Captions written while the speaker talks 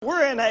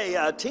in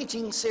a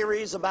teaching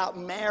series about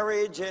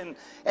marriage, and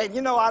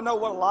you know, I know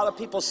what a lot of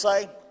people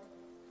say.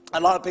 A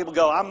lot of people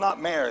go, I'm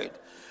not married.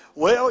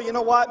 Well, you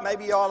know what?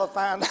 Maybe you ought to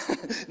find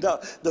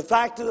the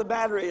fact of the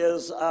matter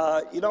is,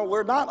 you know,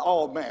 we're not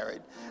all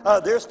married.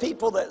 There's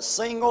people that's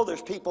single.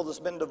 There's people that's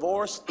been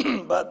divorced.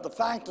 But the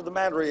fact of the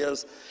matter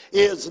is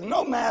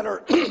no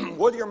matter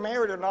whether you're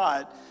married or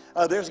not,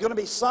 there's going to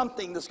be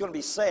something that's going to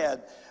be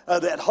said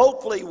that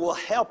hopefully will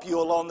help you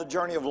along the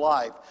journey of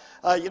life.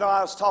 You know,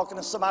 I was talking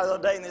to somebody the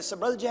other day, and they said,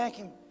 Brother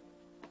Jackie,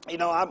 you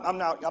know, I'm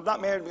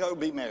not married, I'm going to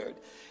be married.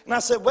 And I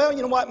said, well,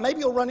 you know what, maybe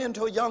you'll run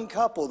into a young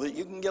couple that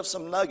you can give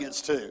some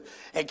nuggets to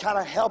and kind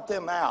of help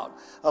them out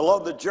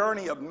along the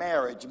journey of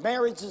marriage.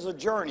 Marriage is a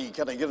journey.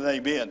 Can I get an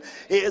amen?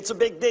 It's a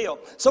big deal.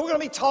 So we're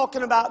going to be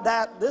talking about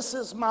that. This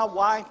is my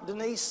wife,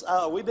 Denise.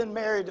 We've been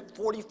married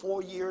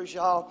 44 years,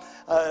 y'all.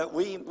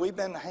 We've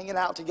been hanging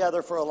out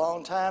together for a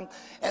long time.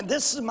 And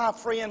this is my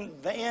friend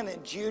Van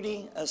and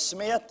Judy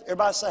Smith.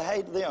 Everybody say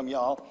hey to them,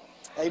 y'all.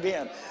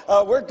 Amen.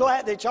 We're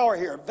glad that y'all are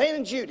here. Van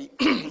and Judy,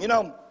 you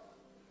know,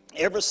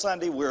 every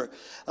Sunday we're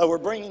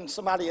bringing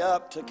somebody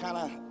up to kind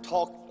of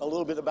talk a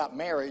little bit about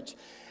marriage.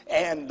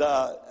 And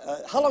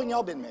how long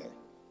y'all been married?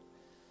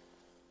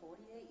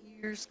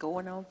 48 years,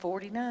 going on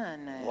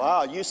 49 now.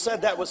 Wow, you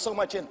said that with so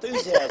much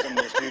enthusiasm,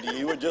 Miss Judy.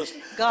 You were just...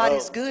 God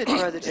is good,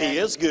 Brother Jack. He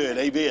is good,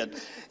 amen.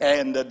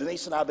 And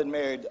Denise and I have been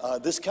married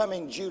this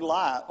coming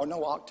July, or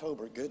no,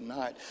 October, good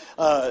night.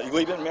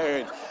 We've been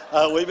married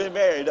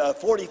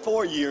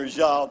 44 years,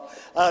 y'all.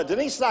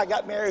 Denise and I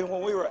got married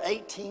when we were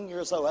 18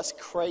 years old. That's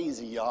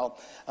crazy, y'all.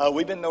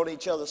 We've been knowing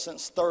each other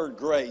since third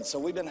grade, so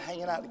we've been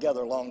hanging out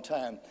together a long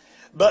time.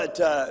 But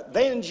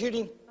Van and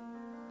Judy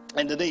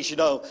and Denise, you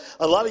know,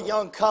 a lot of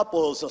young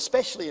couples,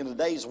 especially in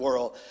today's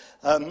world,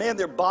 man,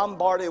 they're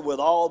bombarded with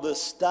all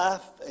this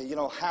stuff, you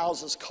know,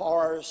 houses,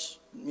 cars,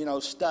 you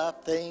know,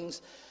 stuff,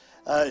 things.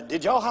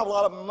 Did y'all have a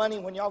lot of money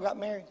when y'all got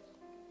married?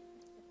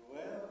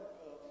 Well,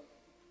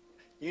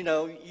 you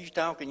know, you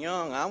talking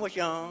young. I was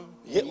young.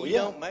 Yeah, you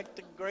don't make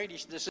the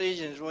greatest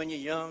decisions when you're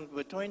young.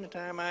 Between the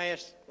time I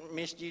asked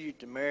Miss Judy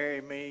to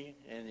marry me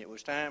and it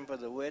was time for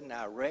the wedding,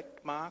 I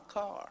wrecked my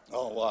car.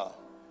 Oh, wow.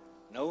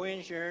 No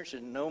insurance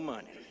and no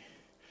money.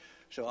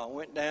 So I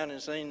went down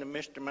and seen the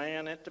Mr.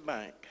 Man at the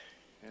bank.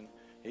 And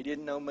he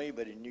didn't know me,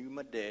 but he knew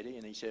my daddy.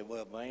 And he said,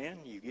 well, Van,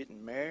 you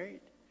getting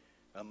married?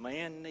 A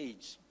man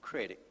needs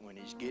credit when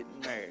he's getting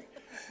married.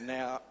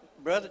 Now,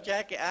 Brother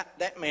Jackie,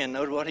 that man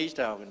knows what he's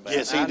talking about.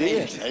 Yes, he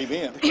did.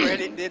 Amen. The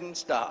credit didn't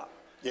stop.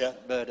 Yeah.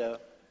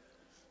 But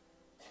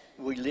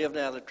we lived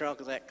out of the trunk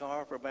of that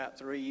car for about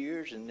 3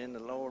 years, and then the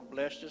Lord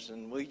blessed us,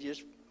 and we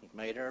just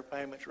made our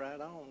payments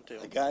right on.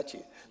 I got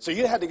you. So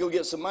you had to go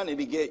get some money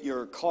to get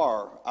your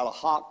car out of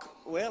hock.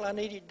 Well, I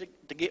needed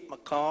to get my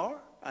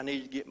car. I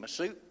needed to get my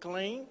suit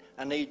clean.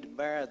 I needed to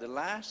bear the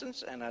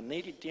license, and I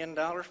needed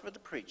 $10 for the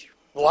preacher.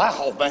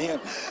 Wow, man.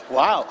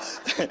 Wow.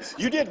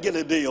 You did get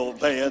a deal,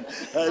 man.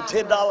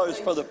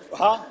 $10 for the,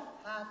 huh?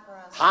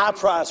 High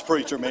price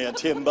preacher, man,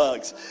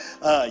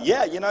 $10.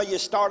 Yeah, you know, you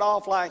start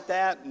off like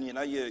that, and you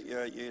know,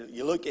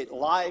 you look at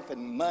life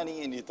and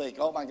money, and you think,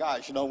 oh my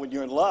gosh, you know, when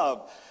you're in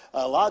love,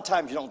 a lot of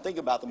times you don't think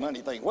about the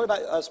money thing. What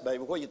about us,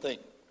 baby? What do you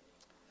think?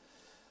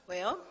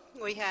 Well,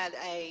 we had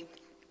a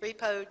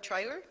repo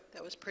trailer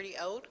that was pretty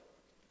old,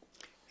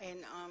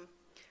 and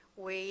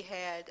we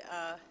had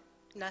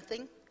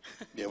nothing.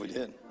 Yeah, we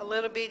did. A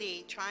little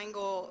bitty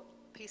triangle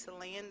piece of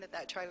land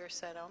that trailer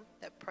sat on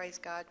that, praise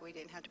God, we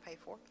didn't have to pay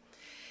for.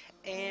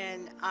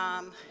 And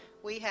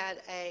we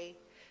had a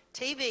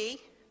TV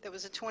that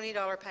was a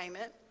 $20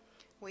 payment.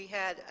 We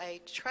had a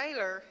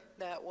trailer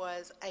that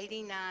was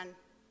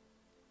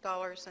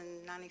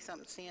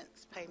 $89.90-something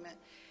payment,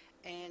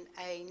 and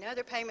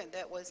another payment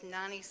that was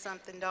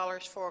 $90-something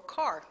for a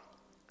car.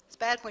 It's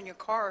bad when your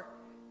car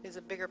is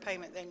a bigger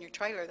payment than your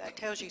trailer. That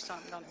tells you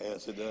something on it.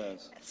 Yes, it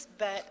does.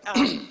 But,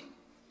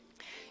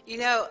 you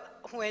know,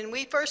 when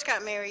we first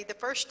got married, the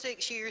first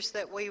 6 years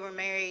that we were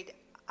married,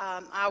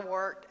 I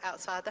worked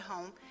outside the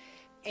home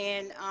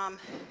and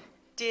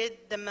did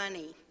the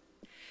money.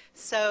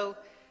 So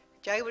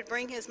Jay would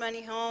bring his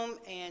money home,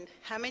 and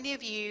how many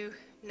of you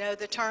know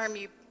the term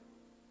you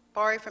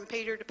borrow from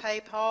Peter to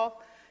pay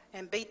Paul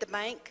and beat the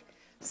bank?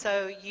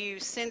 So you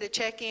send a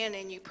check in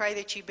and you pray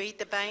that you beat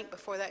the bank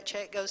before that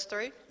check goes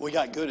through? We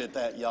got good at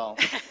that, y'all.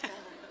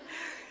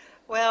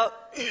 Well,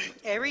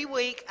 every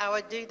week I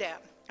would do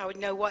that. I would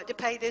know what to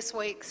pay this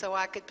week so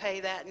I could pay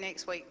that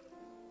next week.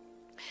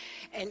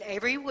 And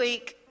every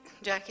week,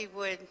 Jackie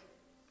would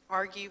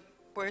argue,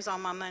 where's all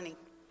my money?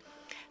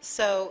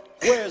 So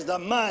Where's the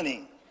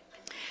money?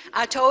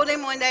 I told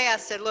him one day, I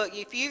said, look,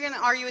 if you're going to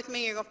argue with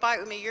me, you're going to fight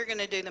with me, you're going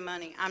to do the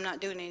money. I'm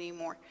not doing it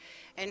anymore.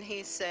 And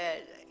he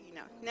said, you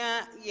know,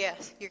 nah,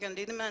 yes, you're going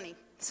to do the money.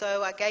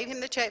 So I gave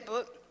him the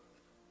checkbook.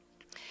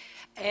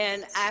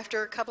 And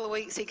after a couple of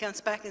weeks, he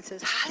comes back and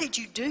says, how did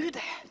you do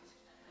that?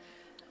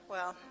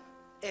 Well,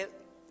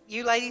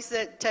 you ladies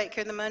that take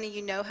care of the money,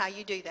 you know how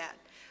you do that.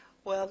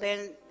 Well,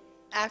 then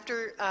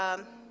after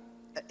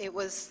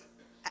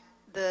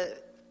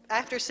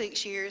after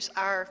 6 years,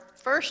 our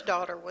first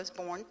daughter was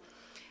born,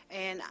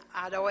 And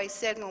I'd always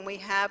said when we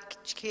have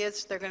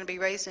kids, they're going to be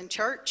raised in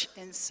church.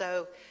 And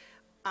so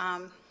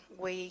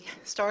we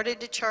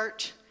started the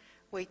church.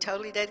 We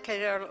totally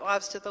dedicated our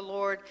lives to the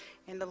Lord.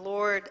 And the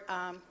Lord,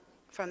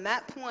 from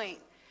that point,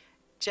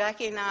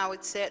 Jackie and I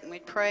would sit and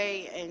we'd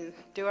pray and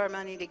do our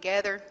money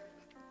together.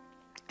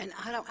 And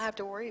I didn't have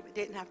to worry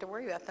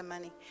about the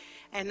money.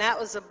 And that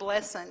was a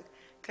blessing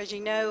because,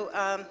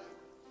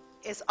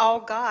 it's all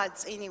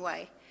God's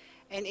anyway.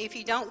 And if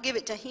you don't give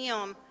it to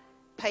Him,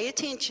 pay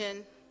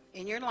attention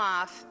in your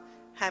life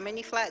how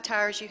many flat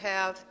tires you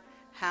have,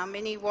 how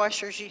many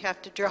washers you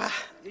have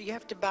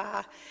to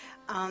buy,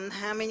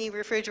 how many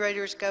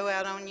refrigerators go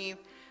out on you.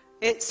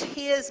 It's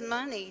His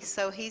money,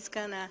 so it's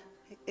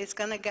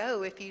gonna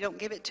go if you don't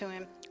give it to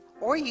Him.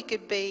 Or you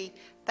could be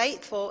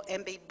faithful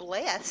and be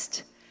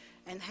blessed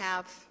and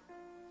have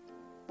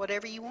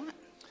whatever you want,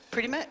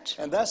 pretty much.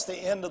 And that's the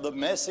end of the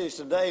message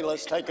today.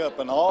 Let's take up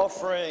an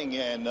offering.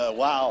 And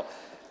wow,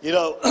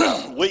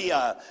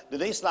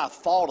 Denise and I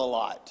fought a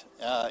lot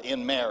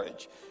in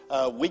marriage.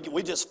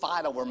 We just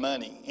fight over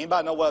money.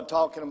 Anybody know what I'm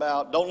talking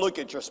about? Don't look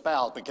at your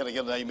spouse, but can I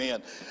get an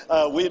amen?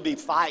 We'd be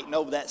fighting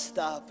over that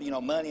stuff,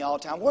 money all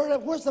the time.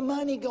 Where's the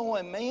money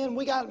going, man?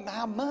 We got to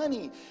have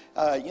money,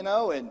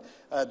 And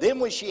then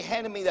when she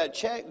handed me that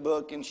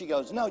checkbook, and she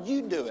goes, no,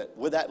 you do it,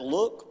 with that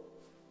look.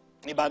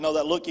 Anybody know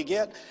that look you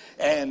get?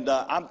 And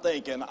I'm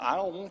thinking, I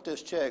don't want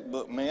this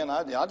checkbook, man.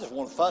 I just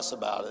want to fuss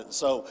about it.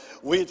 So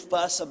we'd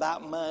fuss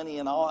about money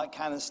and all that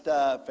kind of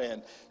stuff.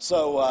 And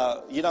so,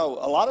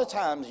 a lot of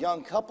times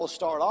young couples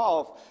start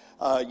off,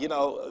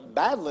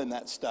 battling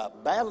that stuff,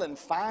 battling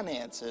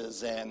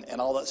finances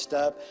and all that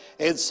stuff.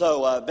 And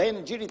so, Van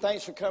and Judy,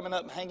 thanks for coming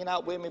up and hanging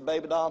out with me,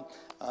 baby doll.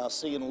 I'll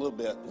see you in a little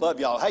bit.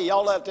 Love y'all. Hey,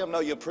 y'all let them know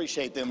you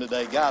appreciate them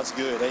today. God's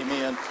good.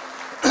 Amen.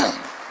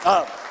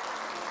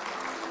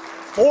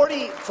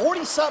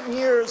 40-something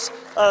years,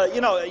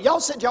 y'all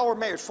said y'all were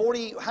married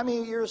 40, how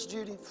many years,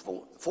 Judy?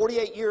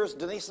 48 years.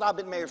 Denise and I have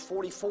been married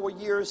 44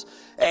 years.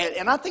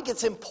 And I think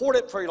it's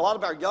important for a lot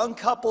of our young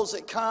couples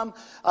that come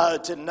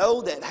to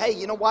know that, hey,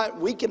 you know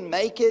what, we can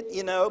make it,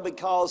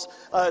 because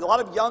a lot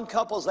of young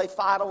couples, they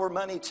fight over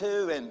money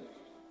too. And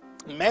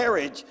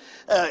marriage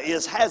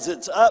has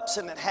its ups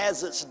and it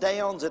has its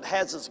downs, it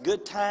has its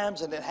good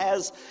times and it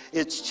has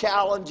its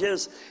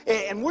challenges.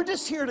 And we're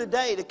just here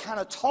today to kind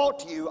of talk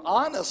to you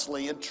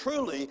honestly and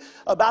truly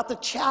about the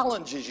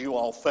challenges you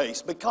all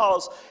face,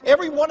 because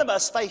every one of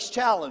us face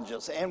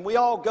challenges and we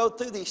all go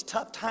through these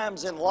tough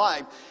times in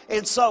life.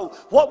 And so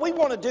what we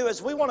want to do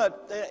is we want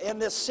to, in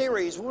this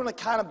series, we want to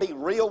kind of be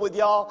real with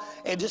y'all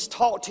and just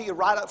talk to you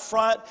right up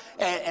front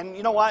and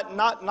you know what,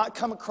 not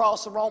come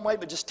across the wrong way,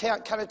 but just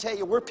kind of tell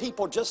you we're people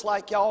just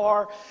like y'all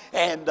are,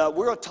 and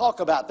we're going to talk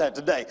about that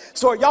today.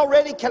 So are y'all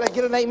ready? Can I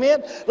get an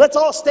amen? Let's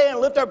all stand and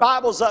lift our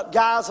Bibles up,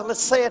 guys, and let's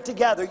say it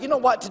together. You know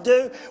what to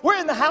do. We're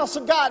in the house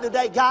of God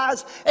today,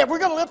 guys, and we're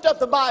going to lift up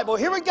the Bible.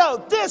 Here we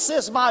go. This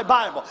is my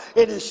Bible.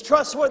 It is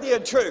trustworthy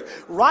and true.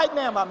 Right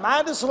now, my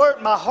mind is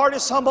alert, my heart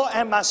is humble,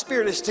 and my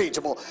spirit is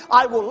teachable.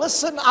 I will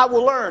listen, I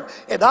will learn,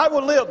 and I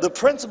will live the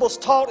principles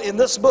taught in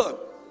this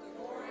book.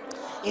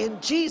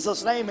 In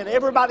Jesus' name, and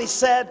everybody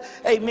said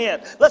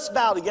amen. Let's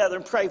bow together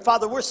and pray.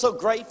 Father, we're so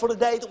grateful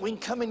today that we can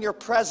come in your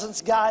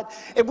presence, God.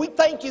 And we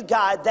thank you,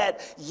 God,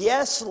 that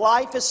yes,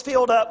 life is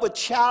filled up with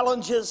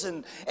challenges.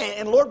 And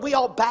Lord, we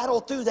all battle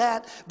through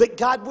that. But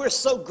God, we're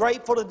so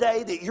grateful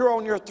today that you're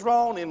on your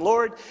throne. And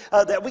Lord,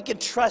 that we can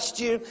trust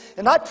you.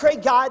 And I pray,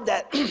 God,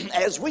 that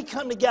as we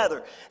come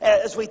together,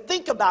 as we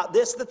think about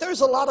this, that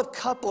there's a lot of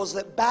couples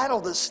that battle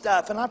this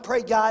stuff. And I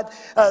pray, God,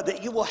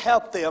 that you will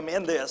help them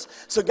in this.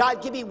 So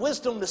God, give me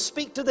wisdom to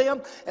speak to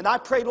them, and I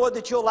pray, Lord,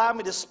 that you'll allow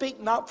me to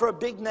speak not for a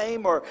big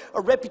name or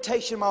a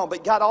reputation of my own,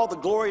 but God, all the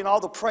glory and all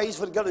the praise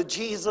would go to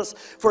Jesus,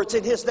 for it's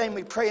in his name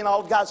we pray, and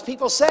all of God's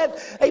people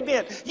said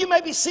amen. You may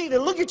be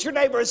seated. Look at your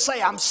neighbor and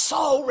say, I'm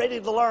so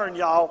ready to learn,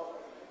 y'all.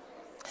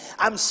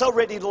 I'm so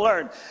ready to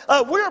learn.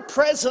 We're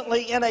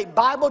presently in a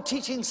Bible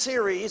teaching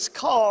series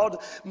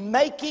called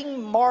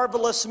Making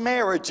Marvelous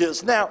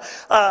Marriages. Now,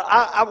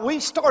 we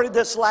started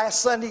this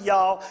last Sunday,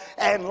 y'all,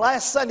 and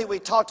last Sunday we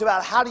talked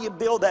about how do you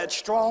build that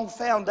strong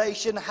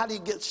foundation, how do you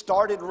get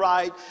started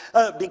right,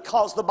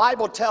 because the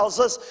Bible tells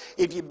us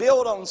if you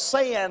build on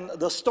sand,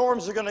 the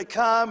storms are going to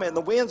come, and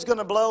the wind's going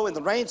to blow, and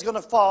the rain's going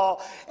to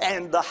fall,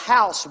 and the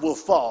house will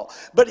fall.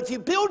 But if you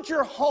build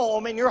your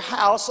home and your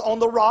house on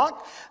the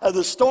rock,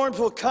 the storms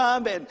will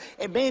come, and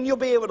man, you'll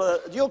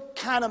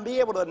kind of be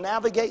able to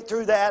navigate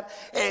through that,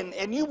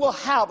 and you will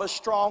have a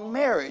strong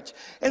marriage.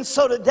 And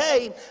so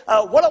today,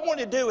 what I want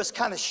to do is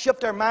kind of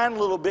shift our mind a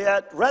little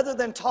bit. Rather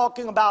than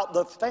talking about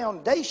the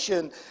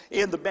foundation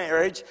in the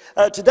marriage,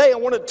 today I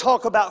want to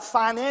talk about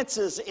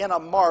finances in a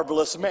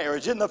marvelous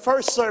marriage. In the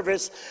first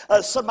service,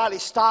 somebody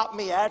stopped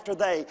me after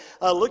they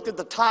looked at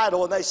the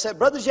title, and they said,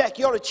 Brother Jack,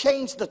 you ought to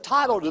change the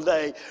title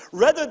today.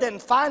 Rather than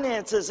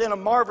finances in a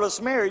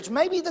marvelous marriage,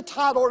 maybe the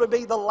title ought to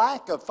be the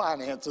lack of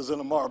finances in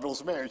a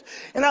marvelous marriage.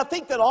 And I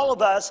think that all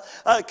of us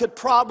could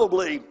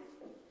probably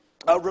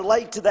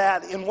relate to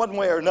that in one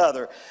way or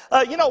another.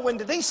 When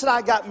Denise and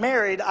I got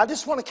married, I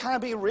just want to kind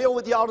of be real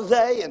with y'all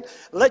today and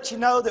let you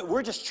know that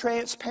we're just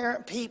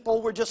transparent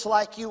people. We're just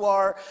like you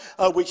are.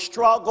 We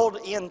struggled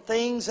in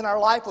things in our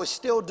life. We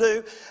still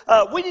do.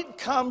 We didn't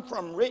come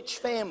from rich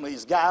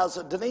families, guys.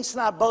 Denise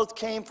and I both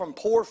came from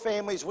poor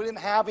families. We didn't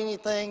have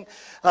anything.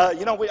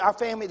 Our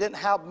family didn't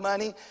have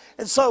money.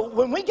 And so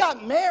when we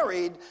got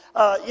married,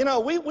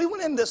 we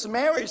went in this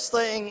marriage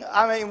thing.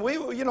 I mean, we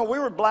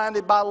were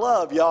blinded by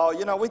love, y'all.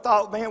 We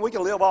thought, man, we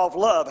can live off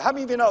love. How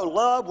many of you know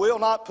love will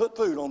not put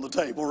food on the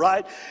table,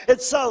 right? And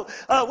so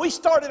we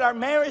started our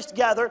marriage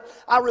together.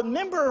 I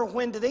remember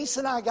when Denise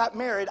and I got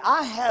married,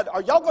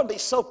 are y'all going to be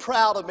so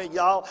proud of me,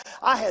 y'all?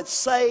 I had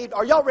saved.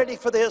 Are y'all ready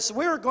for this?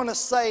 We were going to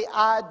say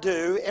I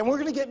do, and we're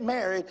going to get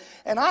married.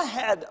 And I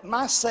had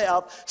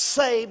myself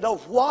saved a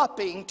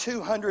whopping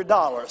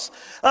 $200.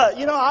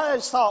 I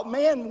just thought,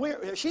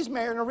 man, she's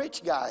marrying a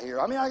rich guy here.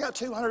 I mean, I got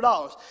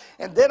 $200.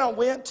 And then I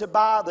went to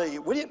buy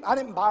I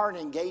didn't buy her an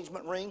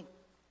engagement ring.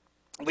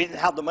 We didn't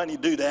have the money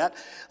to do that.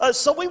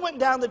 So we went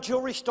down to the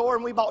jewelry store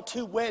and we bought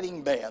 2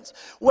 wedding bands.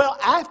 Well,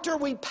 after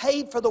we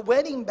paid for the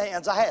wedding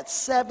bands, I had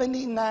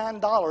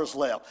 $79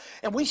 left.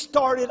 And we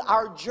started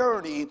our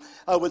journey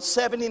with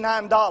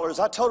 $79.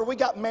 I told her we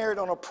got married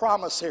on a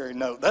promissory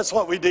note. That's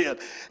what we did.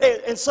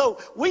 And so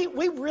we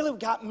really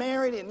got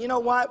married. And you know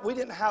what? We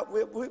didn't have...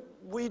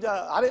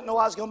 I didn't know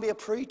I was going to be a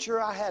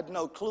preacher. I had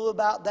no clue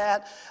about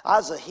that. I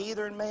was a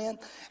heathen man.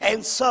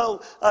 And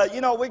so,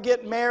 we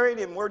get married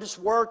and we're just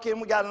working.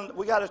 We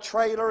got a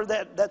trailer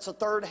that's a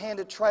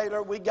third-handed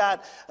trailer. We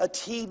got a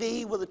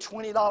TV with a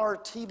 $20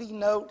 TV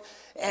note.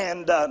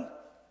 And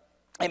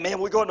man,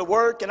 we're going to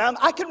work. And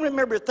I can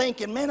remember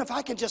thinking, man, if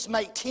I can just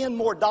make $10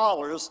 more,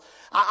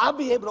 I'll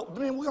be able to,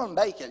 man, we're going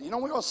to make it. We're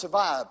going to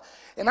survive.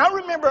 And I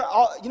remember,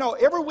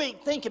 every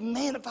week thinking,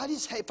 man,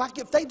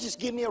 if they just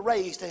give me a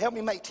raise to help me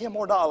make $10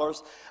 more,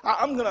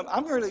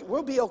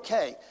 we'll be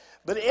okay.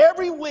 But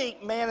every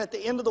week, man, at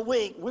the end of the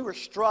week, we were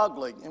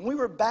struggling and we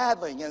were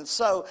battling. And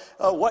so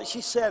what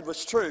she said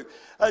was true.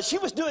 She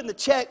was doing the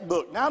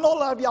checkbook. Now, I know a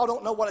lot of y'all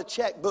don't know what a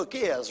checkbook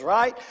is,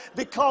 right?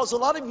 Because a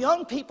lot of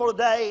young people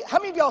today, how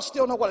many of y'all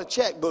still know what a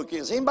checkbook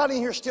is? Anybody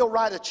in here still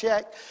write a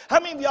check? How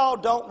many of y'all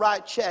don't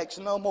write checks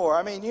no more?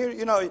 I mean,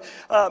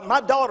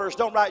 my daughters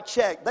don't write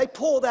checks. They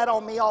pull that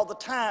on me all the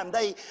time.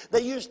 They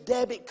use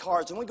debit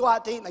cards. And we go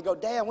out to eat and they go,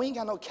 Dad, we ain't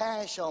got no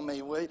cash on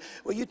me. Will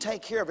you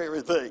take care of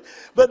everything?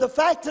 But the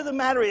fact of the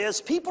matter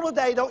is, people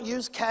today don't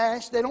use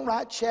cash. They don't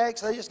write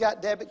checks. They just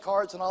got debit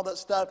cards and all that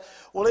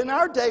stuff. Well, in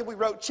our day, we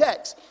wrote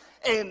checks.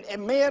 And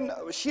man,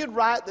 she'd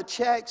write the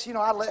checks.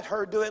 I let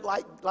her do it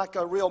like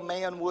a real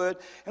man would.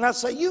 And I'd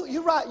say,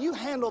 you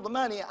handle the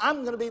money.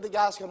 I'm going to be the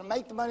guy that's going to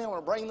make the money. I'm going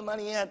to bring the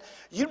money in.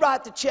 You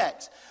write the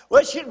checks.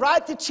 Well, she'd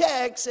write the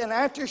checks, and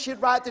after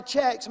she'd write the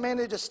checks, man,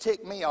 it just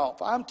ticked me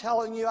off. I'm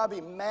telling you, I'd be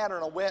madder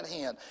than a wet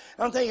hen. And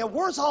I'm thinking,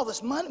 where's all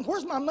this money?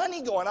 Where's my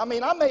money going? I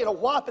mean, I made a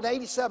whopping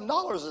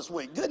 $87 this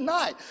week. Good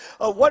night.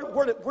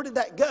 Where did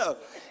that go?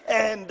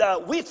 And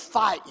we'd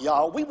fight,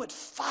 y'all. We would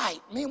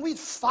fight. Man, we'd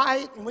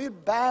fight, and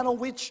we'd battle.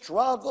 We'd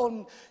struggle,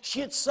 and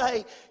she'd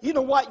say, you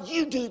know what,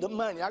 you do the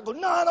money. I go,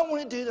 no, I don't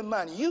want to do the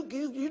money.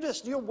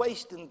 You're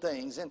wasting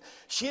things. And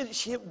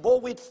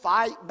we'd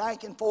fight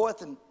back and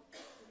forth,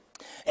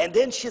 and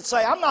then she'd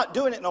say, I'm not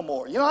doing it no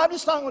more. I'm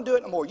just not going to do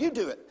it no more. You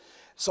do it.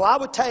 So I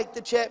would take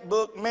the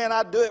checkbook, man,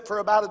 I'd do it for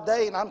about a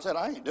day, and I'm saying,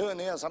 I ain't doing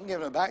this. I'm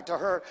giving it back to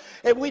her.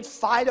 And we'd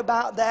fight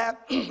about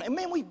that. And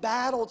man, we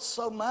battled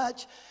so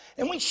much.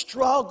 And we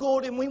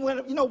struggled, and we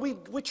went,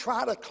 we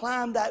tried to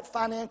climb that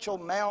financial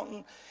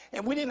mountain,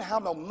 and we didn't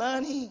have no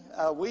money.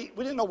 We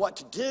didn't know what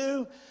to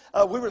do.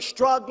 We were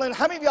struggling.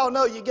 How many of y'all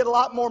know you get a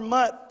lot more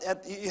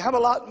you have a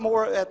lot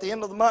more at the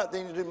end of the month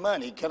than you do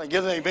money? Can I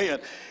get an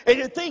amen? And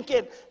you're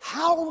thinking,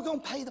 how are we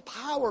going to pay the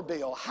power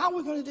bill? How are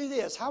we going to do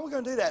this? How are we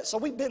going to do that? So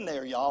we've been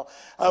there, y'all.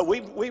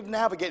 We've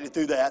navigated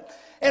through that.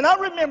 And I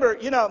remember,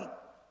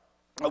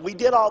 we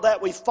did all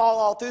that. We fought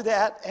all through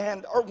that.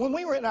 And when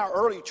we were in our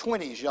early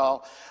 20s,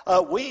 y'all,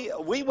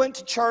 we went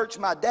to church.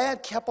 My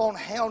dad kept on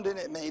hounding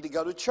at me to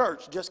go to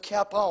church. Just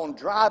kept on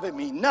driving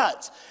me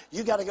nuts.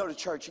 You got to go to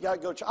church. You got to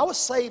go to church. I was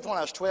saved when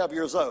I was 12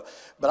 years old.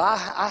 But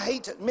I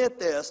hate to admit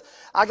this.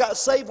 I got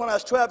saved when I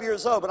was 12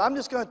 years old. But I'm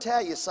just going to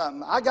tell you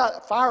something. I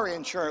got fire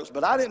insurance,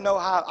 but I didn't know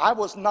how. I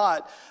was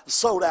not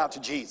sold out to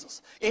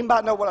Jesus.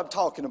 Anybody know what I'm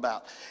talking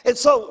about? And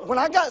so when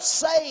I got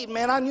saved,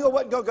 man, I knew I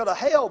wasn't going to go to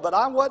hell, but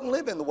I wasn't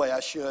living the way I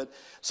should.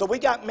 So we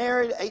got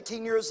married,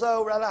 18 years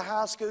old, right out of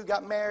high school,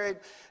 got married.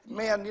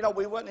 Man,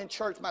 we wasn't in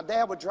church. My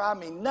dad would drive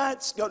me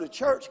nuts, go to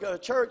church.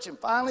 And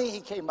finally, he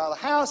came by the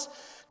house,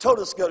 told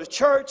us to go to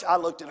church. I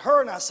looked at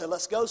her and I said,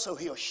 let's go so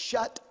he'll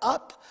shut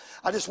up.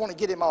 I just want to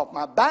get him off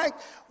my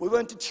back. We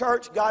went to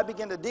church. God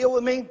began to deal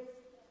with me.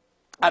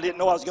 I didn't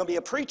know I was going to be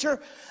a preacher,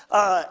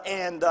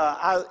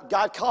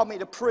 God called me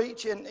to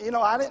preach, and,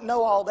 I didn't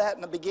know all that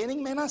in the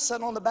beginning. Man, I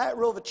sat on the back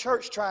row of the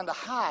church trying to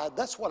hide.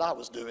 That's what I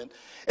was doing.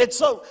 And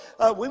so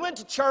we went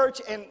to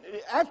church, and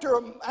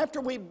after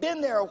we'd been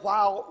there a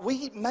while,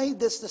 we made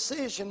this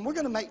decision. We're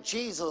going to make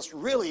Jesus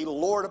really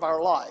Lord of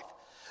our life.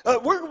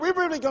 We're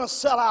really going to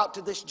sell out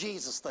to this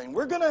Jesus thing.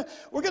 We're going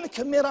to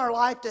commit our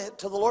life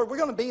to the Lord. We're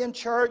going to be in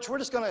church. We're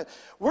going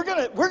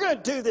to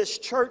do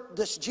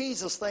this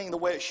Jesus thing the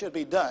way it should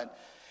be done.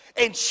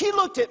 And she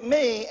looked at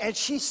me and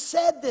she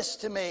said this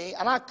to me,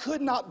 and I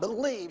could not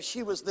believe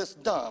she was this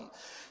dumb.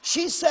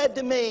 She said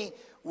to me,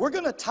 "We're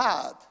going to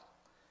tithe."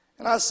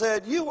 And I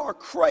said, "You are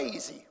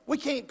crazy. We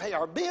can't pay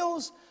our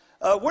bills.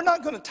 We're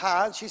not going to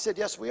tithe." She said,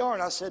 "Yes, we are."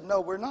 And I said,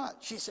 "No, we're not."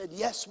 She said,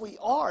 "Yes, we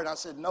are." And I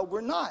said, "No,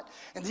 we're not."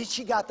 And then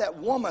she got that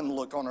woman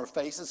look on her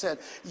face and said,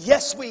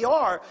 "Yes, we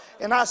are."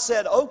 And I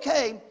said,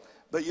 "Okay,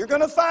 but you're going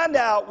to find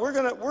out. We're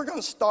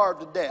going to starve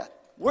to death.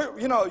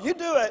 You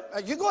do it.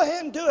 You go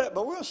ahead and do it,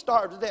 but we're going to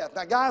starve to death."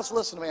 Now, guys,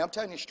 listen to me. I'm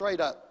telling you straight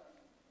up.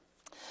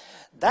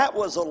 That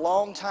was a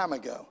long time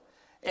ago.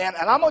 And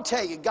I'm going to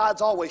tell you,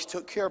 God's always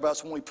took care of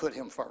us when we put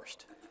him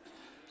first.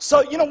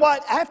 So, you know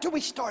what? After we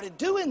started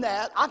doing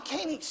that, I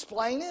can't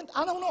explain it.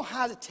 I don't know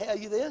how to tell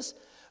you this,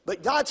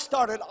 but God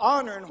started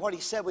honoring what he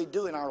said we'd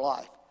do in our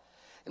life.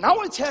 And I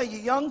want to tell you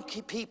young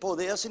people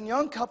this and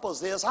young couples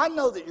this. I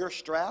know that you're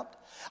strapped.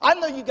 I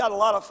know you got a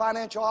lot of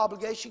financial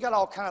obligations. You got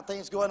all kind of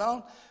things going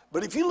on.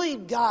 But if you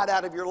leave God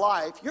out of your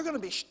life, you're going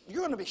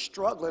to be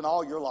struggling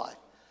all your life.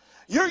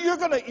 You're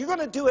going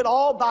to do it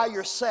all by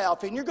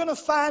yourself, and you're going to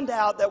find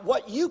out that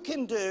what you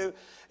can do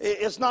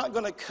is not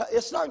going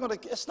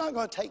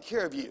to take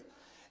care of you.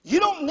 You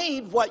don't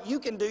need what you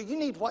can do. You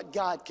need what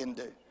God can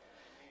do.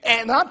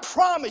 And I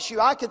promise you,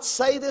 I could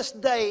say this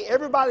day,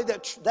 everybody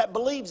that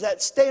believes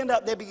that, stand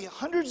up. There'd be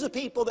hundreds of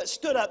people that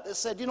stood up that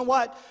said, "You know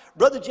what,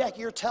 Brother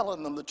Jackie, you're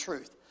telling them the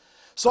truth."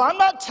 So I'm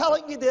not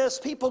telling you this.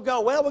 People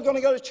go, "Well, we're going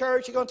to go to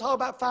church. You're going to talk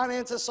about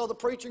finances so the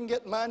preacher can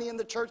get money and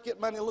the church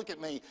get money." Look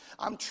at me.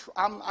 I'm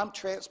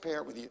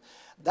transparent with you.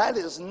 That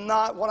is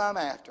not what I'm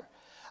after.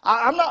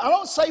 I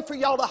don't say for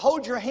y'all to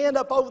hold your hand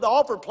up over the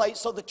offering plate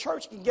so the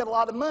church can get a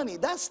lot of money.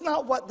 That's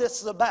not what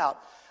this is about.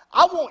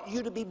 I want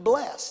you to be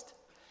blessed.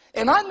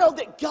 And I know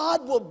that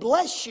God will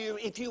bless you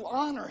if you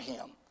honor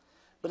him.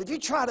 But if you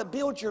try to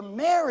build your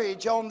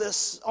marriage on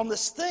this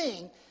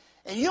thing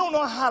and you don't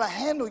know how to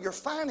handle your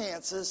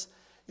finances,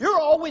 you're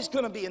always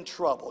going to be in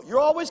trouble. You're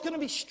always going to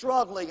be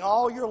struggling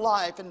all your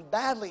life and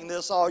battling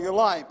this all your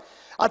life.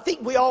 I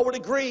think we all would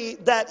agree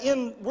that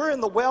we're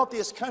in the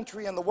wealthiest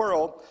country in the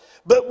world,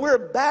 but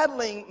we're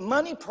battling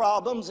money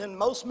problems in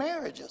most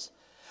marriages.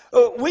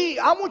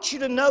 I want you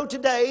to know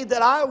today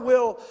that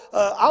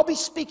I'll be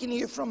speaking to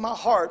you from my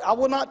heart. I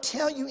will not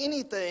tell you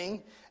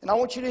anything, and I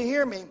want you to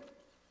hear me.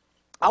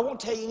 I won't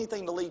tell you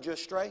anything to lead you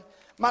astray.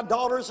 My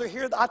daughters are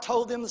here. I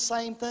told them the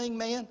same thing,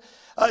 man.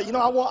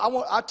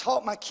 I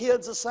taught my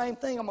kids the same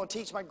thing. I'm going to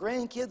teach my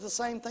grandkids the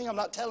same thing. I'm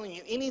not telling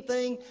you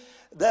anything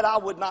that I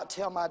would not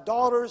tell my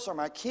daughters or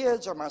my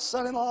kids or my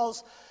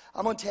son-in-laws.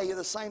 I'm going to tell you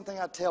the same thing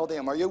I tell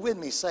them. Are you with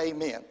me? Say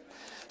amen.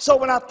 So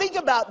when I think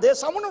about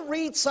this, I want to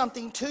read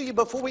something to you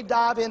before we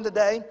dive in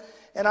today.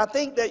 And I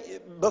think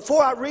that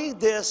before I read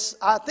this,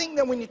 I think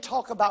that when you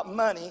talk about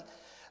money,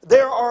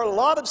 there are a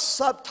lot of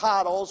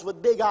subtitles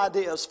with big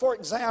ideas. For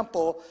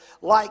example,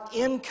 like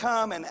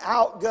income and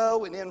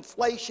outgo and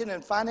inflation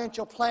and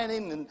financial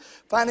planning and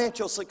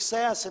financial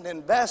success and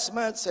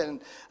investments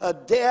and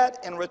debt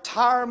and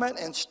retirement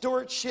and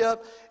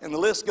stewardship, and the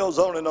list goes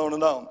on and on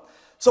and on.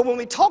 So when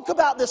we talk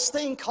about this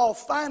thing called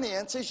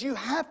finances, you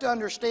have to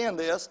understand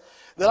this,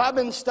 that I've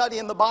been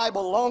studying the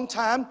Bible a long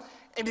time.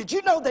 And did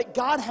you know that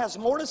God has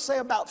more to say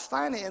about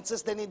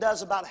finances than he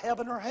does about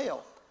heaven or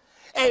hell?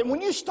 And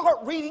when you start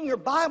reading your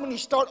Bible and you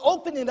start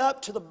opening it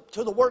up to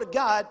the Word of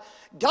God,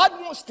 God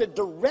wants to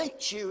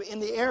direct you in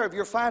the area of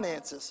your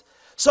finances.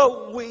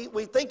 So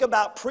we think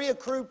about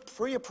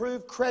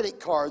pre-approved credit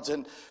cards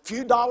and a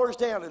few dollars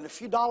down and a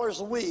few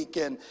dollars a week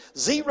and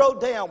zero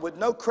down with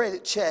no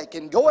credit check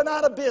and going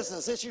out of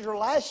business. This is your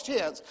last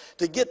chance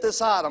to get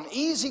this item.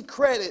 Easy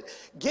credit,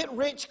 get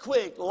rich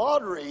quick,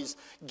 lotteries,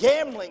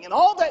 gambling, and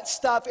all that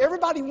stuff.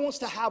 Everybody wants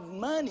to have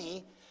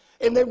money.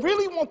 And they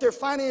really want their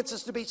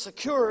finances to be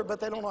secure, but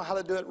they don't know how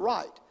to do it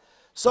right.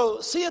 So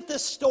see if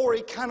this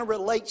story kind of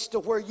relates to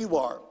where you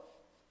are.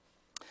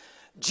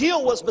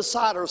 Jill was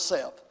beside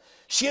herself.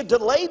 She had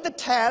delayed the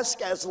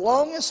task as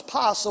long as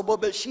possible,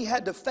 but she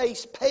had to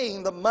face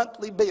paying the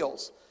monthly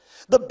bills.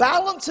 The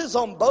balances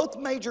on both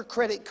major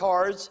credit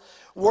cards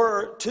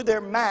were to their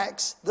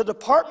max. The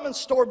department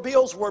store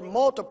bills were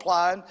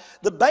multiplying.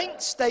 The bank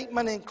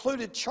statement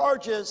included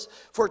charges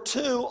for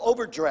 2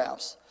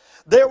 overdrafts.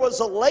 There was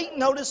a late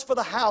notice for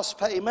the house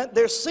payment.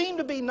 There seemed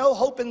to be no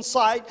hope in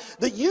sight.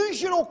 The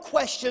usual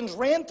questions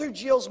ran through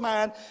Jill's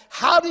mind.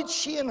 How did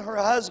she and her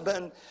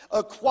husband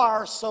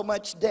acquire so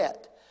much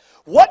debt?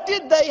 What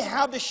did they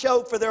have to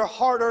show for their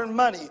hard-earned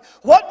money?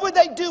 What would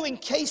they do in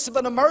case of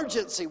an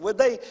emergency? Would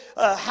they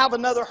have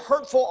another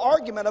hurtful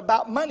argument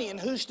about money and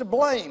who's to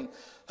blame?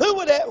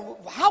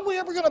 How are we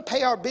ever going to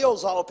pay our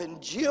bills off?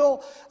 And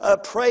Jill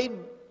prayed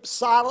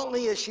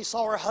silently as she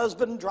saw her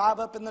husband drive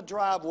up in the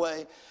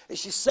driveway. As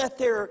she sat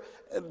there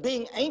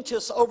being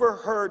anxious over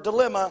her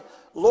dilemma,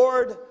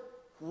 Lord,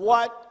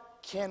 what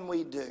can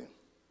we do?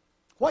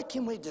 What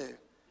can we do?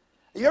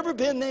 Have you ever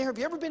been there? Have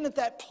you ever been at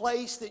that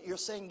place that you're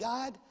saying,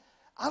 God,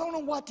 I don't know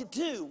what to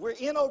do. We're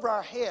in over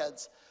our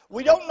heads.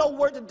 We don't know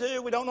where to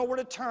do. We don't know where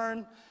to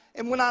turn.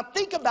 And when I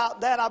think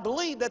about that, I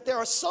believe that there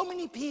are so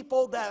many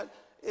people that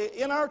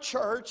in our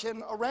church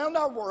and around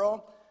our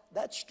world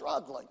that's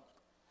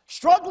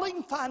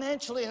struggling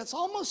financially. And it's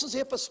almost as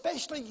if,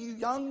 especially you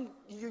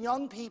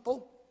young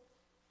people,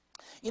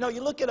 you know,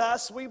 you look at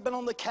us, we've been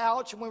on the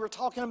couch and we were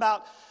talking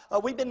about,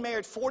 we've been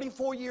married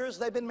 44 years,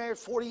 they've been married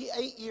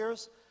 48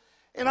 years.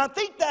 And I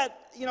think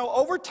that, you know,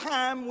 over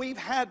time we've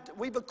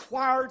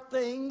acquired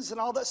things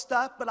and all that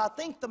stuff, but I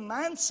think the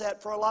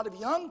mindset for a lot of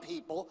young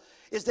people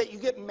is that you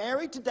get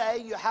married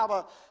today, you have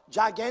a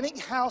gigantic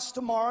house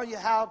tomorrow, you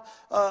have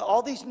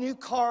all these new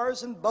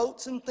cars and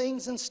boats and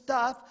things and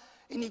stuff,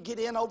 and you get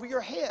in over your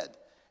head.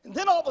 And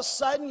then all of a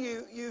sudden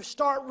you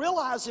start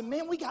realizing,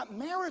 man, we got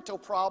marital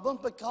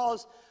problems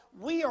because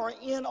we are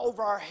in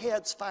over our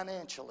heads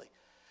financially.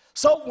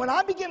 So when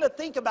I begin to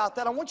think about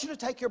that, I want you to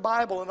take your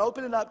Bible and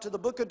open it up to the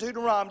book of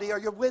Deuteronomy. Are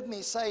you with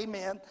me? Say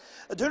amen.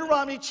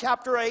 Deuteronomy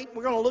chapter 8.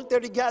 We're going to look there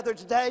together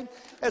today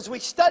as we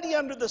study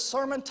under the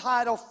sermon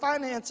title,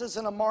 Finances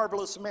in a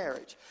Marvelous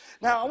Marriage.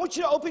 Now, I want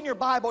you to open your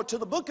Bible to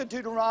the book of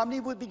Deuteronomy.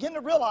 We begin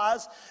to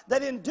realize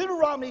that in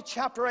Deuteronomy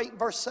chapter 8,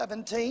 verse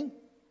 17,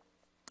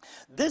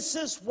 this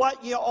is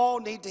what you all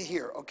need to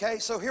hear, okay?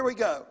 So here we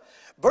go.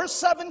 Verse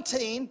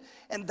 17,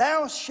 and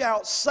thou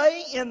shalt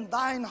say in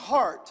thine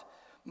heart,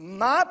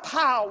 my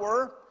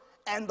power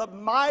and the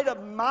might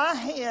of my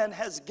hand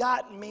has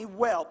gotten me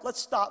wealth. Let's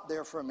stop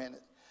there for a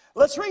minute.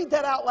 Let's read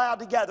that out loud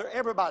together,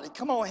 everybody.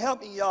 Come on, help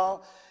me,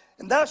 y'all.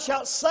 And thou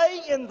shalt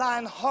say in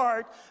thine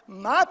heart,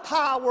 my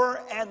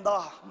power and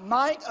the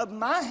might of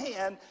my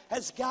hand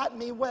has gotten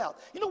me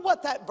wealth. You know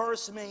what that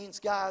verse means,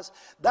 guys?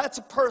 That's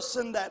a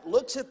person that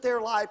looks at their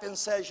life and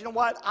says, you know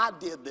what, I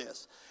did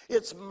this.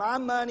 It's my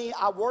money.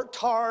 I worked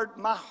hard,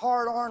 my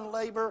hard-earned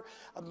labor,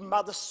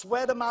 by the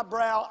sweat of my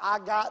brow, I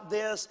got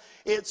this.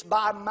 It's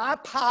by my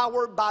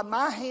power, by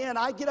my hand.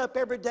 I get up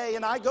every day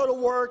and I go to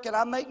work and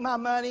I make my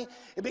money.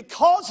 And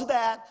because of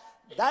that,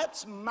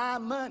 that's my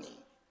money.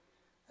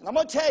 And I'm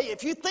going to tell you,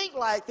 if you think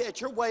like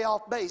that, you're way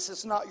off base.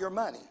 It's not your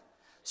money.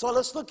 So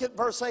let's look at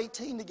verse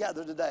 18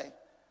 together today.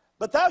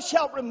 But thou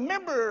shalt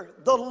remember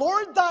the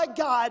Lord thy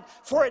God,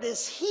 for it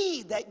is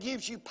he that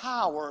gives you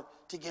power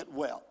to get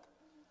wealth,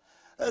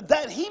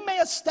 that he may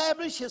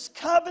establish his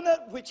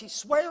covenant which he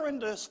sware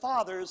unto his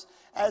fathers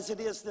as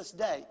it is this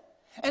day.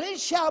 And it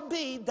shall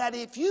be that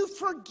if you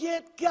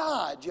forget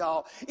God,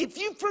 y'all, if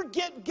you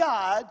forget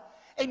God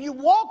and you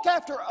walk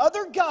after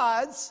other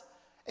gods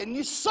and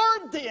you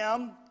serve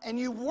them and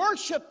you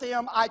worship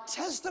them, I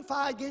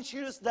testify against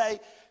you this day,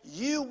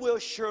 you will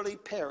surely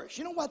perish.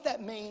 You know what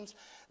that means?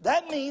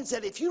 That means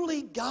that if you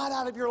leave God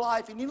out of your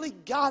life and you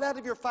leave God out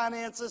of your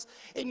finances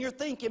and you're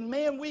thinking,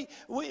 man,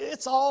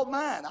 it's all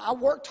mine. I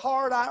worked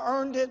hard, I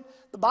earned it.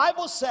 The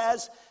Bible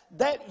says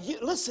that,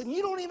 listen,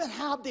 you don't even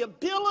have the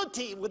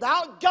ability,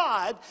 without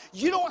God,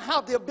 you don't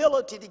have the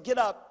ability to get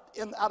up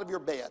out of your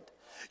bed.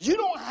 You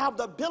don't have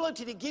the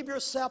ability to give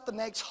yourself the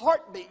next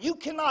heartbeat. You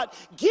cannot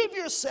give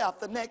yourself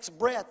the next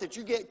breath that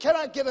you get. Can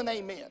I get an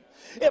amen?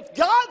 If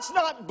God's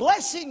not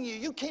blessing you,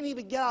 you can't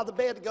even get out of the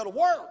bed to go to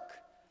work.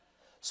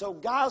 So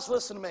guys,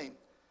 listen to me.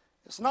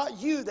 It's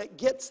not you that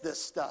gets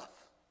this stuff.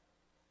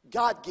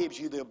 God gives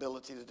you the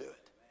ability to do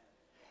it.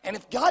 And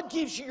if God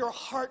gives you your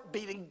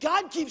heartbeat and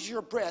God gives you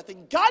your breath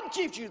and God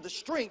gives you the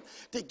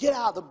strength to get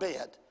out of the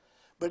bed,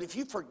 but if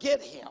you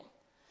forget him,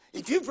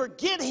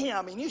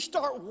 and you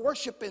start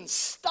worshiping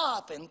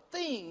stuff and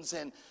things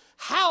and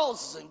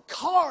houses and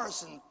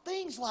cars and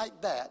things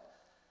like that,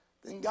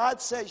 then God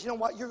says, you know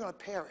what, you're going to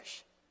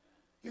perish.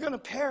 You're going to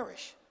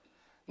perish.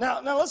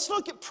 Now let's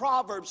look at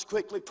Proverbs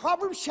quickly.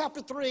 Proverbs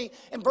chapter 3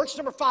 and verse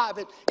number 5.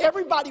 And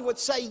everybody would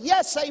say,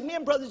 yes,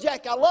 amen, Brother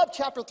Jack. I love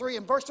chapter 3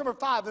 and verse number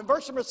 5 and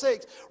verse number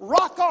 6.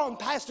 Rock on,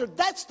 Pastor.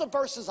 That's the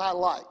verses I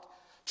like.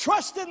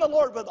 Trust in the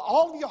Lord with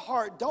all of your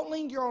heart. Don't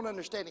lean to your own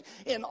understanding.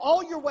 In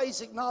all your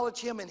ways acknowledge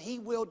him, and he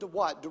will do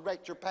what?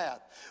 Direct your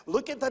path.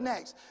 Look at the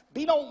next.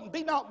 Be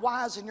not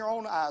wise in your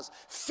own eyes.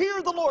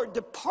 Fear the Lord.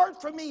 Depart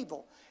from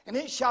evil, and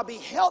it shall be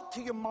health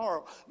to your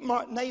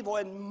navel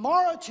and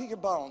marrow to your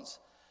bones.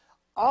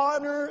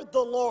 Honor the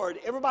Lord.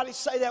 Everybody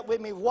say that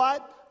with me.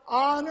 What?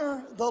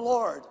 Honor the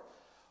Lord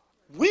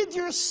with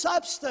your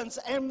substance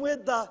and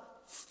with the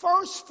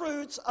first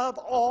fruits of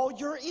all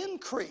your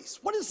increase.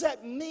 What does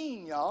that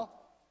mean, y'all?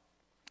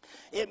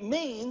 It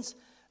means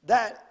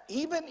that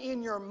even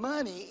in your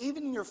money,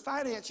 even in your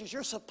finances,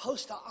 you're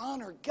supposed to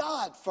honor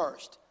God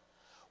first.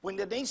 When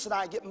Denise and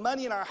I get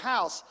money in our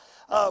house,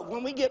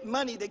 when we get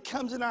money that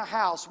comes in our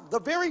house, the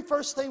very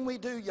first thing we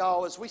do,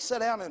 y'all, is we sit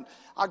down and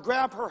I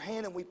grab her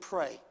hand and we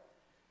pray.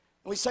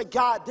 And we say,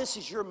 God, this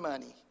is your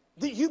money.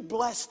 You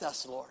blessed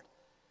us, Lord.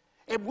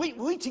 And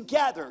we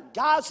together,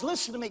 guys,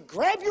 listen to me,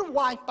 grab your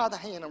wife by the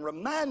hand and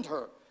remind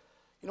her,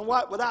 you know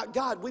what, without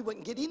God, we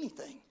wouldn't get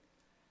anything.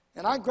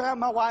 And I grab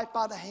my wife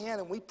by the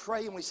hand and we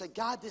pray and we say,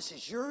 God, this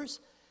is yours.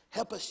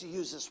 Help us to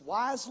use this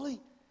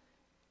wisely.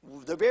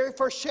 The very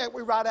first check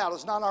we write out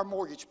is not our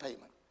mortgage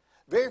payment.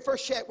 very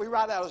first check we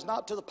write out is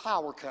not to the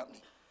power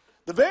company.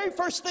 The very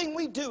first thing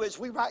we do is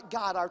we write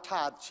God our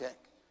tithe check.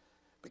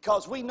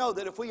 Because we know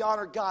that if we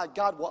honor God,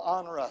 God will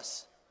honor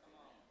us.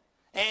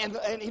 And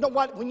you know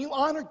what? When you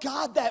honor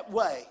God that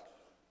way,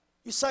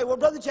 you say, well,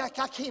 Brother Jack,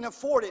 I can't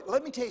afford it.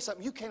 Let me tell you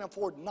something. You can't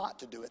afford not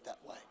to do it that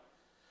way.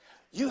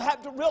 You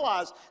have to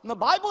realize, and the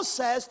Bible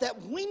says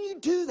that when you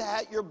do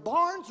that, your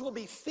barns will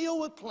be filled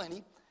with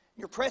plenty,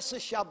 your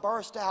presses shall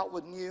burst out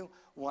with new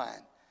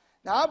wine.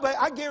 Now,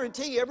 I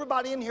guarantee you,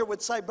 everybody in here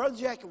would say, Brother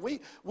Jack, we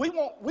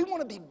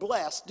want to be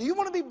blessed. Do you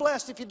want to be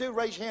blessed? If you do,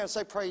 raise your hand and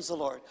say, praise the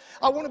Lord.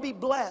 I want to be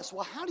blessed.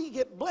 Well, how do you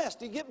get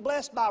blessed? Do you get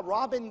blessed by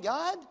robbing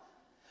God?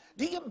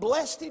 Do you get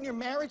blessed in your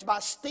marriage by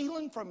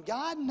stealing from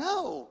God?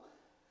 No.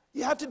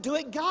 You have to do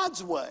it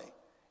God's way.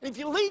 And if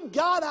you leave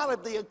God out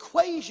of the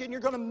equation,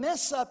 you're going to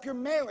mess up your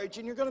marriage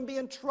and you're going to be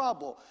in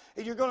trouble.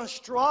 And you're going to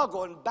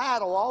struggle and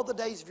battle all the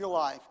days of your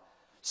life.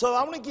 So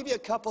I want to give you a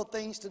couple of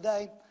things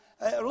today.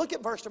 Look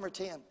at verse number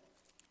 10.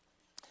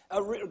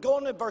 Go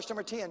on to verse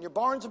number 10. Your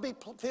barns will be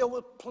filled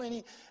with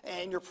plenty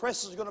and your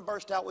presses are going to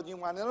burst out with new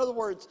wine. In other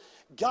words,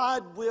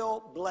 God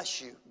will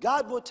bless you.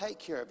 God will take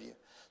care of you.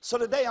 So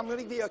today I'm going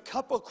to give you a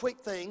couple of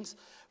quick things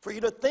for you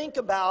to think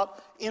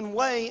about in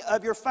way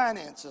of your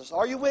finances.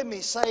 Are you with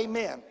me? Say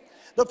amen.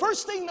 The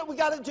first thing that we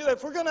got to do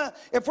if we're going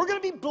to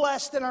be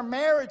blessed in our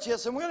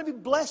marriages and we're going to be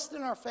blessed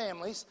in our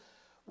families,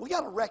 we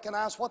got to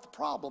recognize what the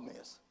problem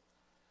is.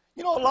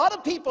 You know, a lot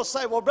of people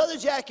say, well, Brother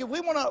Jackie, we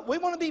want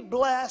to be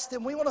blessed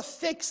and we want to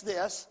fix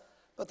this,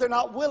 but they're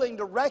not willing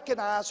to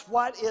recognize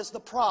what is the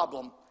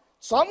problem.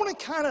 So I'm going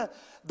to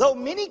though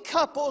many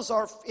couples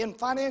are in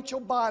financial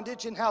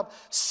bondage and have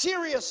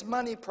serious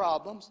money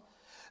problems,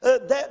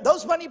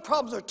 those money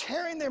problems are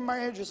tearing their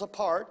marriages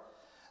apart.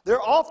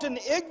 They're often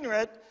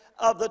ignorant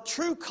of the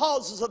true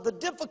causes of the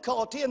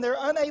difficulty and they're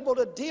unable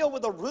to deal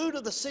with the root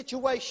of the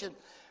situation.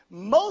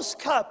 Most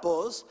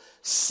couples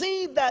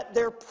see that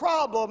their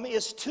problem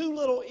is too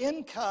little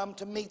income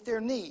to meet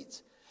their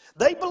needs.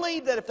 They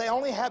believe that if they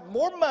only had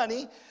more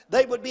money,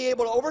 they would be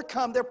able to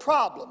overcome their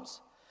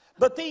problems.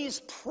 But these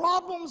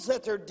problems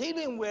that they're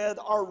dealing with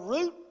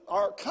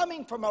are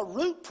coming from a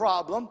root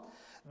problem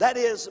that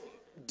is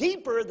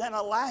deeper than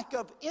a lack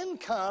of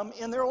income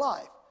in their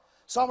life.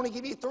 So I'm going to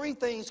give you three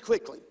things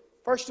quickly.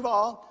 First of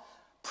all,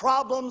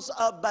 problems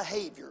of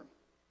behavior.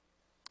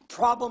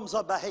 Problems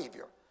of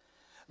behavior.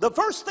 The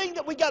first thing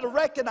that we got to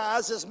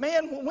recognize is,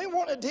 man, when we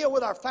want to deal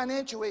with our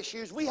financial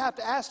issues, we have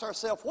to ask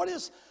ourselves, what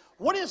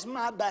is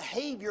my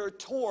behavior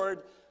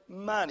toward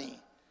money?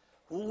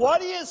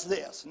 What is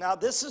this? Now,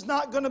 this is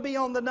not going to be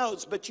on the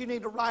notes, but you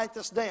need to write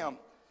this down.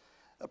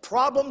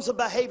 Problems of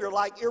behavior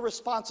like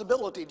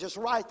irresponsibility, just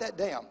write that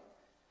down.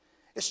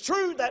 It's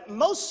true that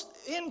most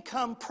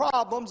income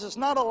problems is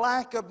not a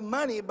lack of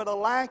money, but a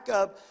lack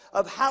of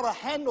how to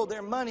handle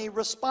their money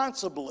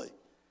responsibly.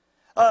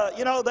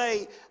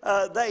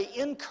 They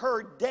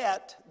incur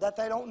debt that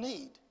they don't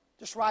need.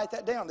 Just write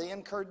that down. They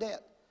incur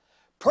debt.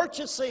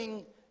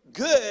 Purchasing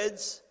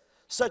goods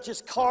such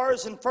as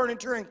cars and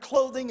furniture and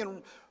clothing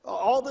and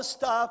all the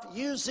stuff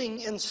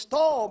using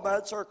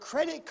installments or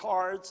credit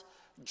cards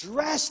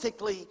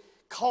drastically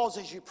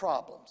causes you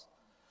problems.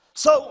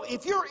 So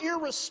if you're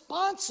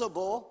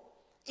irresponsible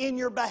in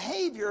your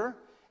behavior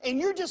and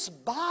you're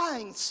just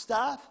buying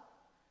stuff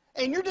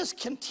and you're just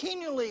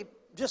continually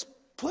just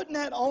putting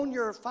that on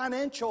your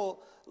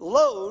financial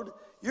load,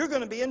 you're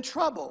going to be in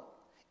trouble.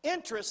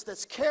 Interest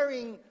that's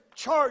carrying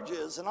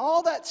charges and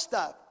all that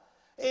stuff.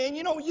 And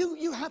you know,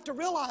 you have to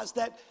realize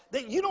that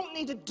you don't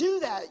need to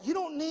do that. You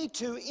don't need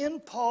to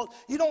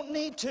you don't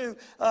need to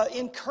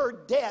incur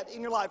debt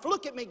in your life.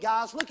 Look at me,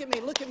 guys. Look at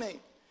me. Look at me.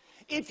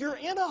 If you're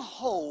in a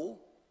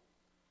hole,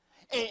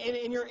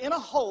 and you're in a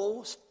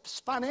hole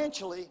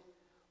financially,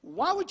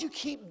 why would you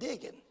keep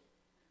digging?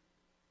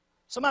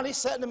 Somebody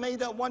said to me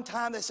that one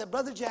time, they said,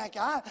 Brother Jack,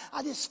 I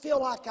just feel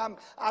like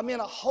I'm in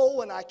a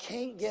hole and I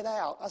can't get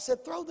out. I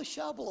said, throw the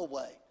shovel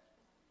away.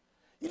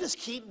 You just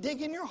keep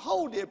digging your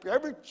hole, Dipper.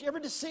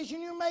 Every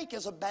decision you make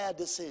is a bad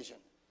decision.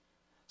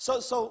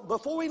 So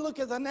before we look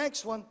at the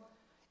next one,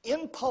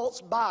 impulse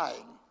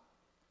buying.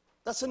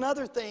 That's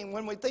another thing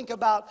when we think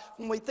about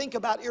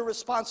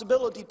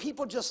irresponsibility.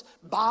 People just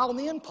buy on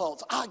the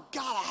impulse. I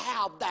gotta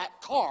have that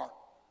car.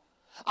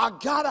 I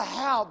gotta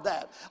have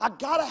that. I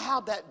gotta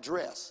have that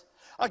dress.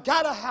 I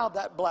gotta have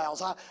that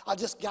blouse. I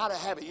just gotta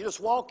have it. You just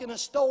walk in a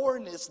store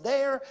and it's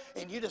there,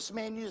 and you just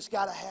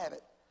gotta have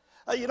it.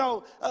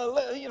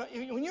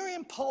 When you're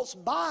impulse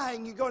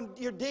buying,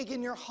 you're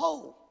digging your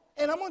hole.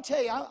 And I'm gonna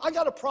tell you, I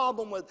got a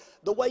problem with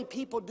the way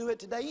people do it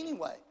today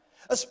anyway.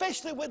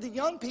 Especially with the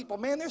young people,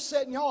 man, they're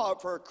setting y'all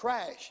up for a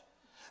crash.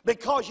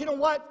 Because you know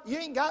what? You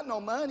ain't got no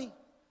money.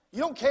 You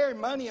don't carry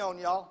money on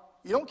y'all.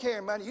 You don't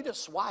carry money. You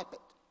just swipe it.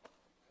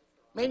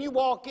 Man, you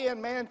walk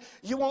in, man,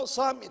 you want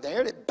something,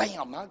 there it is,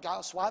 bam, I got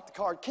to swipe the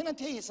card. Can I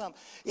tell you something?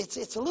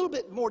 It's a little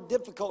bit more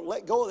difficult to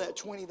let go of that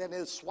 20 than it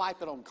is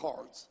swiping on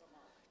cards.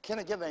 Can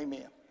I give an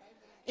amen?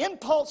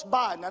 Impulse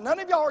buying. Now, none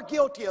of y'all are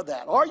guilty of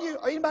that. Are you?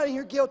 Are anybody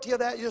here guilty of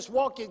that? You just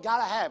walk in,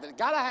 gotta have it,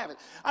 gotta have it.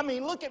 I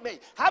mean, look at me.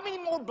 How many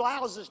more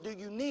blouses do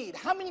you need?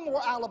 How many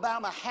more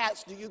Alabama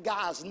hats do you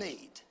guys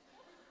need?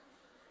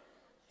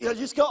 You know,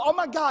 just go, oh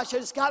my gosh, I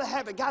just gotta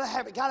have it, gotta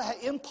have it, gotta have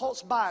it.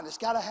 Impulse buying, just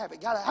gotta have it,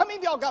 gotta have it. How many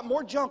of y'all got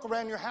more junk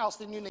around your house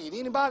than you need?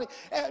 Anybody?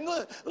 And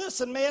look,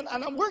 listen, man,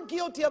 and we're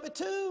guilty of it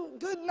too.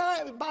 Good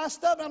night, we buy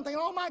stuff, and I'm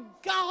thinking, oh my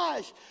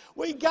gosh,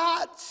 we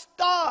got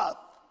stuff.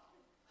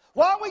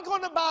 Why are we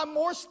going to buy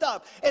more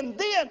stuff? And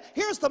then,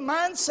 here's the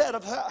mindset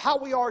of how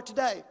we are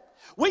today.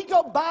 We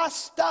go buy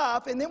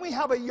stuff, and then we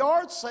have a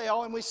yard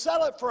sale, and we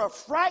sell it for a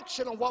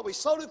fraction of what we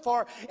sold it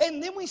for,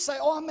 and then we say,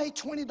 oh, I made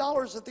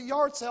 $20 at the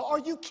yard sale. Are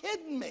you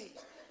kidding me?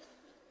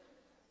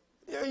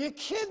 Are you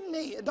kidding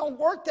me? It don't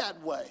work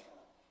that way.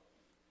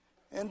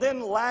 And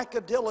then lack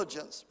of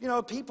diligence. You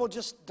know, people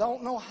just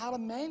don't know how to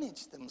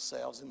manage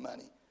themselves and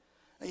money.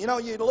 You know,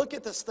 you look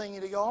at this thing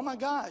and you go, oh my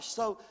gosh.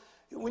 So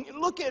when you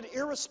look at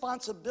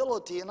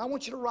irresponsibility, and I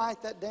want you to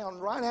write that down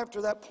right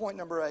after that point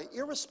number 8,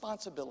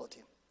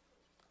 irresponsibility.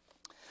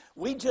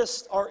 We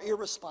just are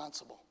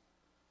irresponsible.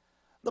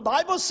 The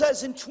Bible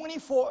says in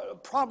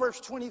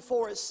Proverbs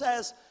 24, it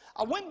says,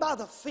 I went by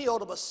the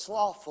field of a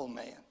slothful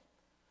man,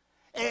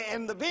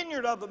 and the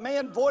vineyard of a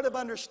man void of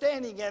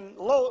understanding, and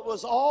lo, it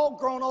was all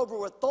grown over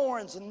with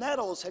thorns, and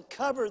nettles had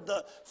covered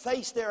the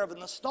face thereof,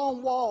 and the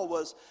stone wall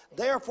was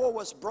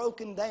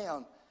broken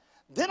down.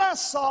 Then I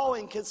saw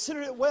and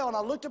considered it well, and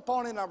I looked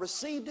upon it, and I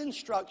received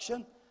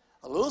instruction,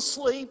 a little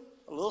sleep,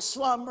 a little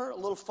slumber, a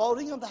little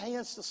folding of the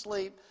hands to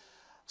sleep.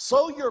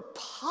 So your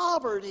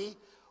poverty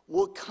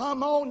will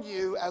come on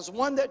you as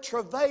one that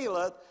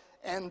travaileth,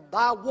 and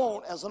thy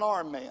want as an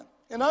armed man.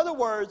 In other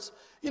words,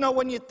 you know,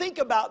 when you think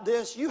about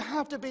this, you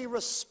have to be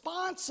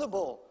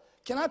responsible.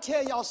 Can I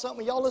tell y'all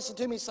something? Y'all listen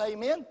to me, say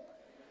amen.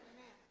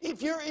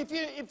 If you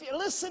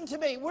listen to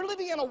me, we're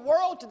living in a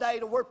world today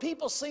to where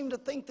people seem to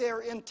think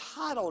they're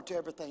entitled to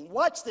everything.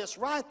 Watch this,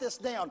 write this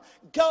down.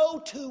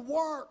 Go to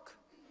work.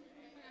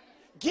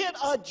 Get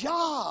a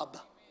job.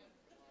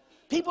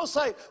 People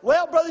say,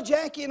 well, Brother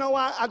Jackie, you know,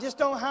 I just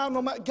don't have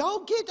no money.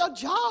 Go get a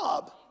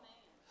job.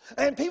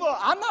 And people,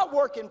 I'm not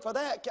working for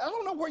that. I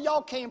don't know where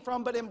y'all came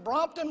from, but in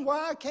Brompton, where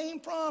I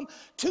came from,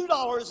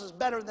 $2 is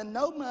better than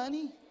no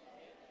money.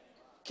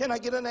 Can I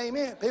get an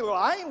amen? People,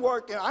 I ain't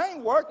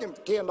working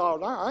for $10 an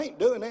hour. I ain't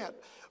doing that.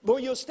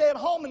 But you'll stay at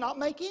home and not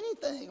make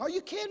anything. Are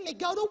you kidding me?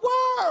 Go to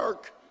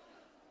work.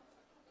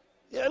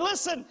 Yeah,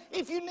 listen,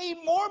 if you need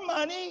more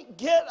money,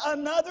 get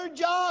another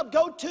job.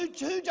 Go to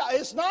 2 jobs.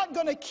 It's not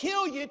going to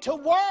kill you to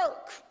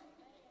work.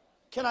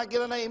 Can I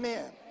get an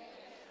amen?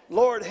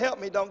 Lord,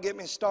 help me. Don't get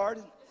me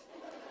started.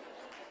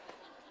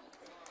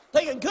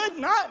 Thinking, good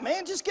night,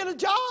 man. Just get a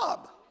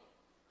job.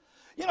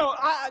 You know,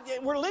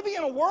 we're living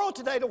in a world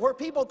today to where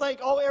people think,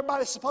 oh,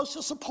 everybody's supposed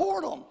to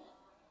support them.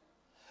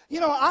 You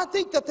know, I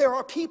think that there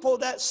are people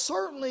that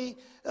certainly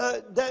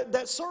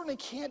that certainly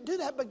can't do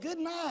that. But good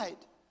night.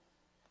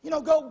 You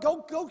know,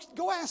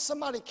 go ask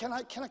somebody, can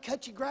I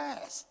cut your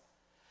grass?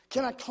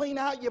 Can I clean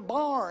out your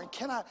barn?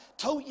 Can I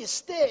tow your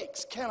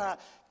sticks? Can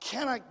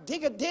I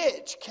dig a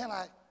ditch?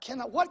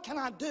 What can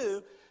I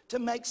do to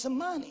make some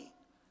money?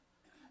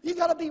 You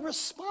got to be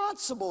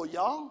responsible,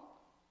 y'all.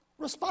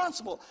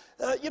 Responsible.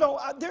 You know,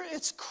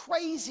 it's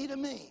crazy to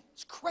me.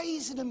 It's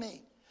crazy to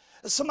me.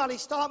 Somebody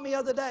stopped me the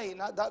other day,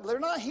 and they're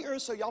not here,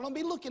 so y'all don't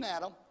be looking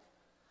at them.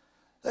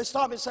 They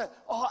stopped me and said,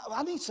 oh,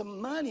 I need some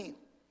money.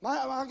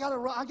 I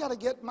gotta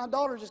get, my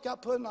daughter just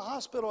got put in the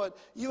hospital at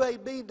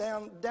UAB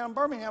down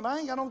Birmingham. I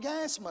ain't got no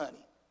gas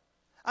money.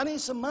 I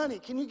need some money.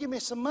 Can you give me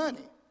some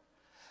money?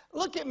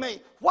 Look at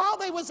me. While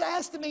they was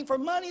asking me for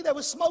money, they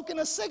was smoking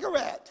a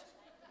cigarette.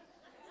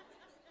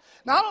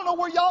 Now, I don't know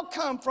where y'all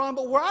come from,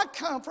 but where I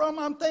come from,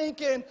 I'm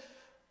thinking,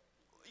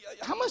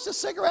 how much do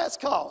cigarettes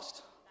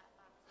cost?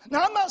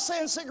 Now, I'm not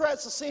saying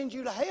cigarettes will send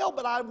you to hell,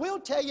 but I will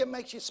tell you it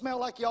makes you smell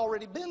like you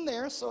already been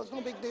there, so it's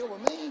no big deal with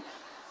me.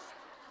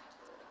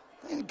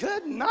 And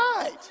good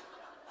night.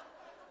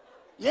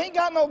 You ain't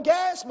got no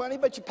gas money,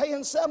 but you're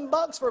paying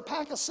 $7 for a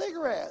pack of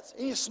cigarettes.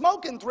 And you're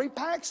smoking 3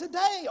 packs a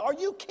day. Are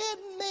you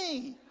kidding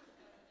me?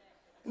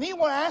 And you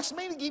want to ask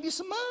me to give you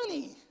some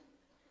money.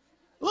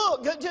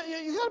 Look, you got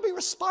to be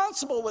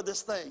responsible with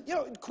this thing. You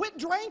know, quit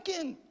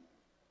drinking.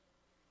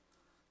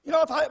 You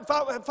know, if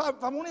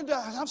I wanted to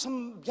have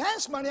some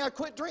gas money, I'd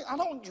quit drinking. I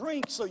don't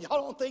drink, so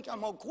y'all don't think I'm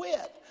going to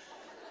quit.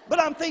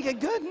 But I'm thinking,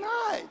 good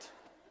night.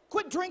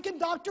 Quit drinking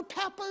Dr.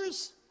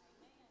 Peppers.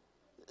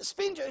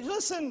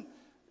 Listen,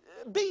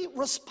 be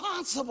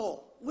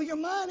responsible with your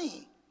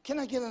money. Can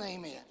I get an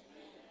amen?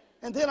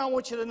 And then I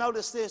want you to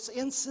notice this,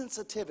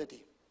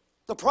 insensitivity.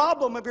 The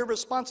problem of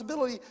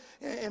irresponsibility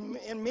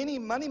in many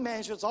money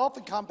managers is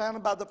often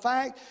compounded by the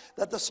fact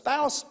that the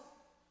spouse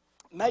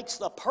makes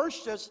the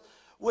purchase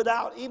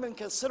without even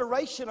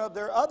consideration of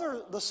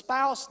the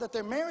spouse that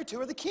they're married to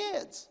or the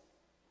kids.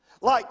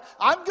 Like,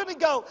 I'm gonna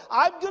go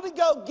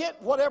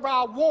get whatever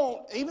I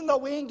want, even though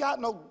we ain't got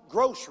no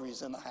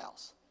groceries in the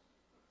house.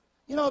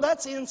 You know,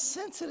 that's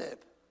insensitive.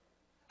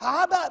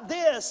 How about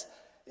this?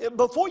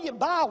 before you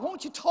buy,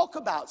 won't you talk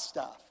about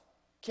stuff?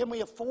 Can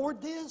we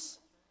afford this?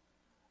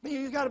 I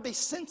mean, you got to be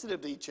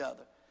sensitive to each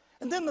other.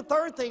 And then the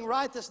third thing,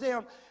 write this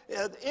down,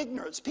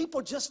 ignorance.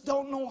 People just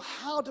don't know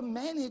how to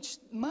manage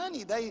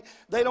money. They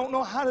don't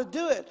know how to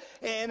do it.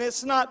 And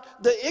it's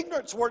not, the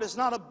ignorance word is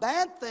not a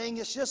bad thing.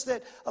 It's just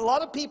that a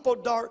lot of people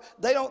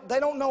they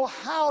don't know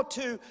how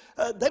to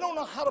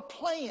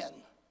plan.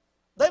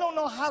 They don't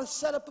know how to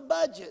set up a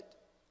budget.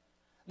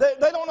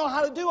 They don't know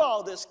how to do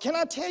all this. Can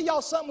I tell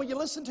y'all something? When you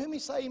listen to me,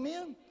 say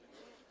amen.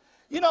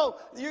 You know,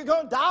 you're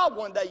going to die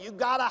one day. You've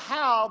got to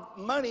have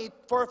money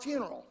for a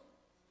funeral.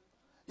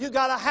 You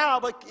got to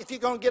have, if you're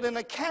going to get in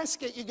a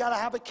casket, you got to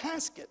have a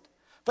casket.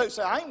 Folks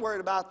say, I ain't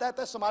worried about that.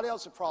 That's somebody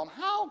else's problem.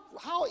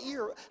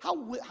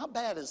 How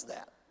bad is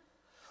that?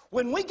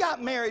 When we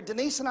got married,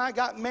 Denise and I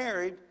got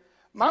married,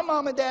 my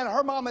mom and dad and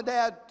her mom and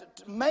dad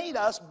made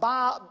us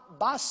buy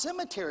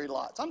cemetery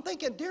lots. I'm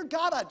thinking, dear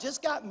God, I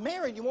just got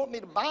married. You want me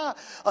to buy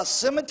a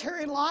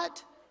cemetery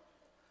lot?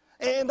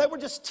 And they were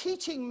just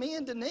teaching me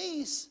and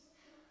Denise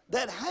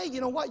that, hey, you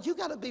know what, you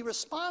got to be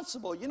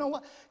responsible. You know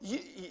what,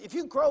 if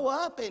you grow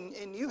up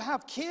and you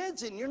have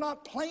kids and you're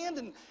not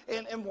planned,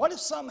 and what if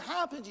something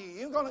happens to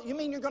you? You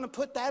mean you're going to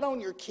put that on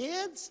your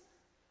kids?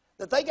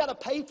 That they got to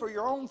pay for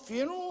your own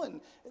funeral?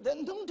 And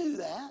then don't do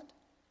that.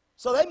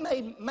 So they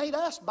made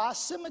us buy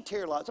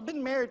cemetery lots. I've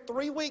been married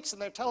 3 weeks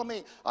and they're telling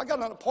me, I got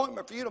an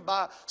appointment for you to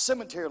buy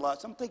cemetery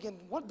lots. I'm thinking,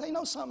 what, they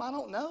know something I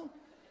don't know?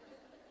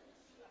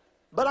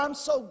 But I'm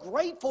so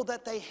grateful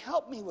that they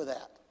helped me with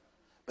that.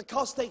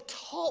 Because they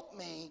taught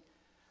me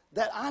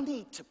that I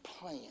need to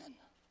plan.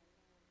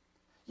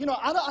 You know,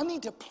 I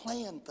need to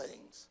plan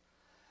things.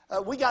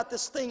 We got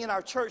this thing in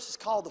our church. It's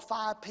called the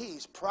 5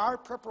 Ps. Prior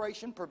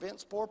preparation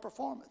prevents poor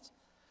performance.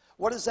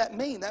 What does that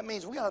mean? That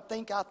means we got to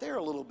think out there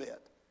a little bit.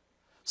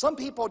 Some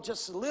people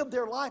just live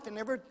their life and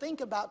never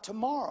think about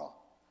tomorrow.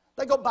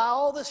 They go buy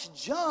all this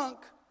junk,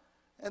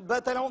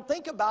 but they don't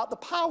think about the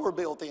power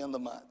bill at the end of the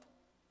month.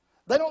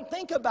 They don't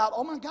think about,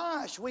 oh my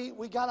gosh,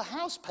 we got a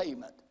house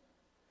payment.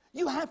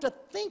 You have to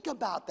think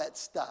about that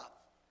stuff.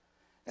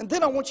 And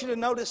then I want you to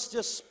notice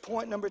just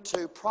point number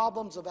 2,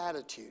 problems of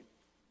attitude.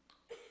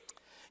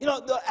 You know,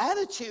 the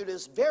attitude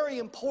is very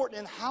important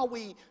in how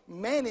we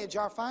manage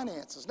our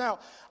finances. Now,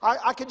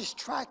 I could just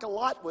track a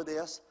lot with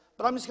this,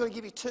 but I'm just going to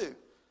give you 2.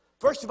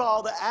 First of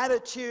all, the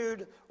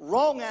attitude,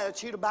 wrong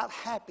attitude about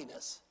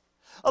happiness.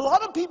 A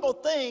lot of people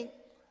think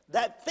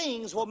that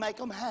things will make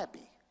them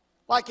happy.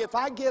 Like if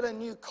I get a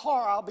new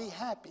car, I'll be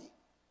happy.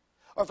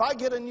 Or if I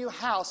get a new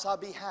house, I'll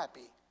be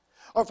happy.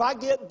 Or if I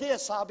get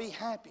this, I'll be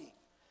happy.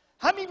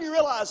 How many of you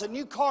realize a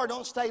new car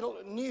don't stay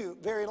new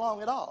very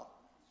long at all?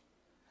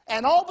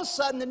 And all of a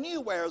sudden, the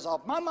new wears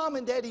off. My mom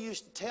and daddy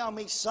used to tell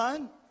me,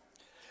 son,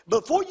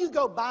 before you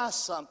go buy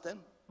something,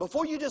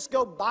 before you just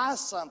go buy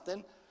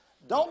something,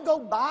 don't go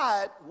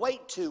buy it,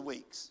 wait 2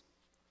 weeks.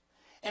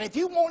 And if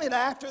you want it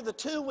after the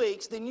 2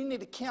 weeks, then you need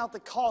to count the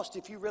cost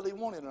if you really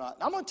want it or not.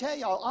 And I'm going to tell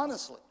y'all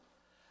honestly,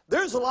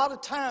 there's a lot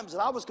of times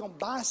that I was going to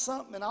buy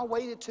something and I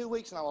waited 2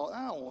 weeks and I thought,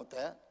 I don't want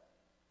that.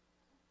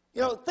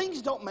 You know,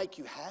 things don't make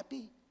you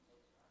happy.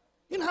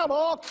 You can have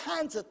all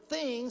kinds of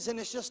things and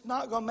it's just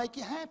not going to make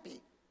you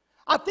happy.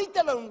 I think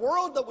that in the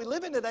world that we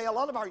live in today, a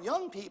lot of our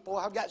young people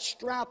have got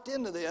strapped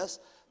into this,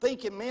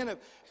 thinking, man,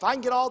 if I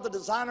can get all the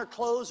designer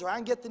clothes or I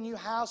can get the new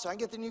house or I can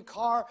get the new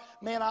car,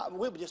 man,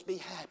 we'll just be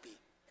happy.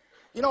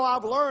 You know,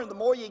 I've learned the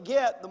more you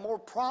get, the more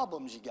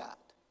problems you got.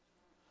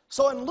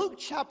 So in Luke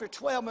chapter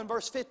 12 and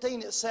verse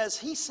 15, it says,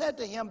 he said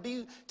to him,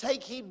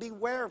 take heed,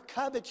 beware of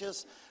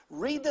covetous.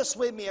 Read this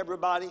with me,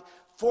 everybody.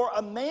 For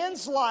a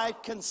man's life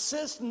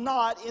consists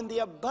not in the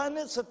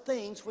abundance of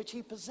things which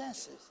he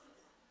possesses.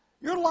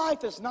 Your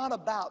life is not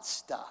about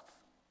stuff.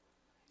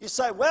 You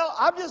say, well,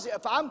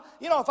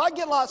 if I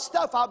get a lot of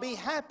stuff, I'll be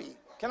happy.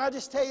 Can I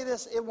just tell you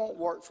this? It won't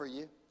work for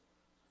you.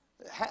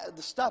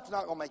 The stuff's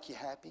not going to make you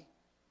happy.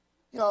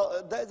 You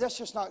know, that's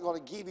just not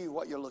going to give you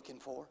what you're looking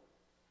for.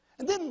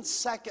 And then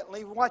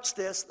secondly, watch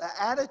this,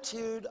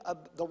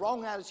 the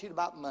wrong attitude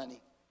about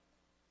money.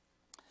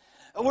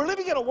 And we're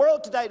living in a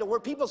world today where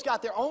people's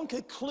got their own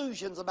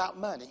conclusions about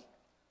money.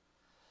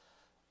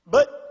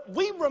 But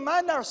we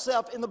remind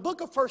ourselves in the book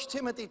of 1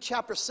 Timothy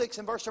chapter 6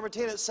 and verse number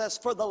 10, it says,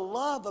 for the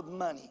love of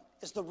money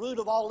is the root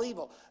of all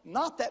evil.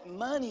 Not that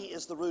money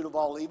is the root of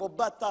all evil,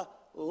 but the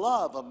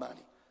love of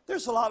money.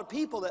 There's a lot of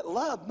people that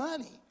love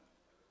money.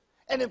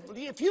 And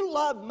if you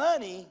love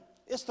money,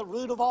 it's the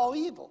root of all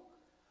evil,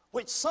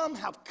 which some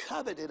have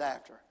coveted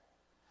after.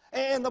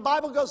 And the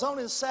Bible goes on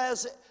and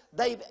says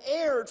they've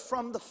erred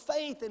from the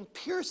faith and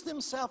pierced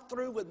themselves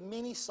through with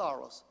many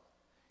sorrows.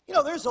 You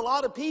know, there's a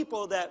lot of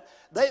people that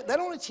they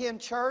don't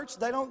attend church.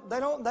 They're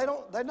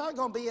not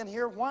going to be in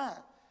here. Why?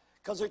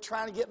 Because they're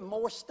trying to get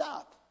more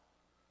stuff.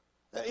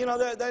 You know,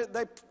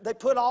 they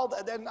put all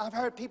that. And I've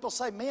heard people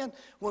say, man,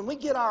 when we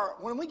get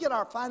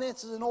our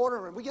finances in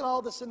order and we get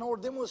all this in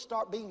order, then we'll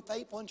start being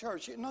faithful in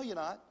church. No, you're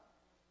not.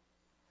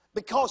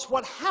 Because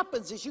what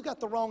happens is you got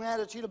the wrong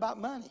attitude about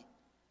money.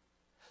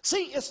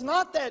 See, it's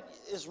not that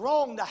it's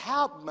wrong to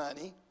have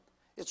money.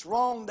 It's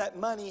wrong that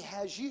money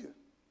has you.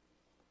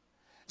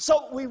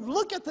 So we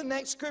look at the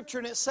next scripture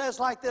and it says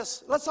like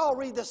this. Let's all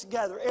read this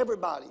together,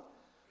 everybody.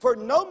 For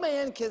no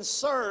man can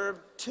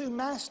serve two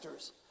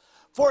masters,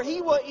 for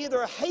he will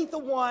either hate the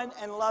one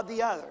and love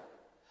the other,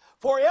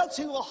 for else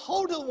he will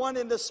hold to the one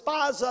and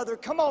despise the other.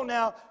 Come on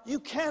now, you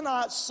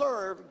cannot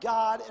serve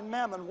God and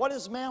mammon. What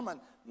is mammon?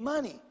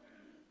 Money.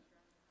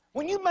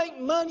 When you make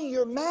money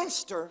your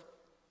master,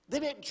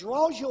 then it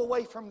draws you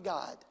away from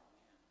God.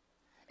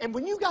 And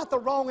when you got the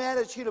wrong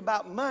attitude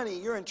about money,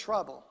 you're in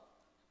trouble.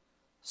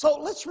 So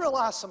let's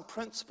realize some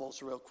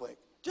principles real quick.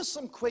 Just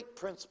some quick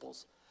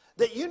principles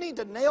that you need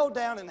to nail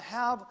down and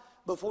have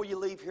before you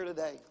leave here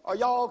today. Are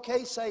y'all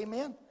okay? Say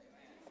amen.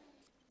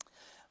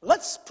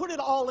 Let's put it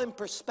all in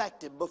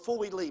perspective before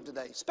we leave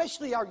today,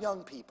 especially our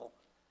young people.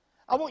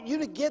 I want you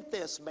to get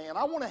this, man.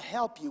 I want to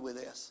help you with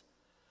this.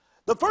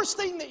 The first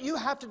thing that you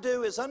have to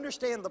do is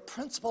understand the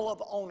principle of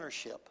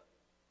ownership.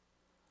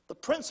 The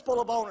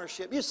principle of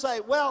ownership. You say,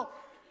 well,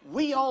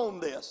 we own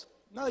this.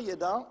 No, you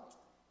don't.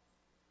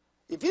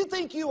 If you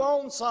think you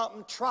own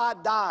something, try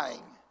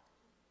dying.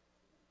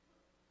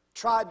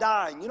 Try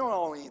dying. You don't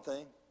own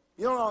anything.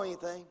 You don't own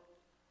anything.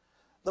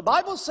 The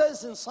Bible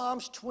says in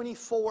Psalms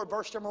 24,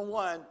 verse number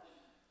 1,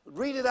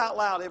 read it out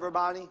loud,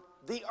 everybody.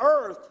 The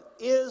earth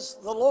is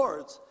the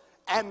Lord's,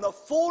 and the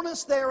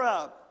fullness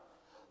thereof,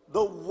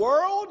 the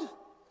world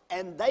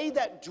and they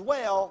that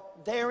dwell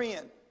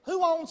therein.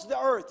 Who owns the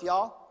earth,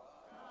 y'all?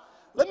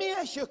 Let me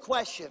ask you a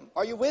question.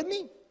 Are you with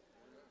me?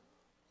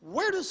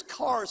 Where does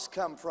cars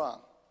come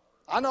from?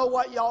 I know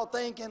what y'all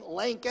thinking.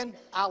 Lincoln,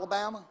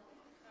 Alabama.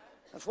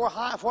 That's where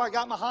I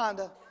got my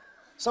Honda.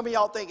 Some of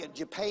y'all thinking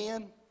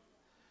Japan.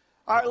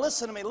 All right,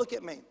 listen to me. Look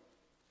at me.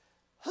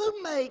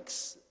 Who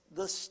makes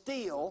the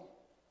steel?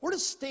 Where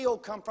does steel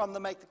come from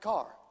to make the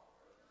car?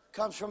 It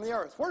comes from the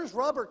earth. Where does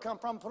rubber come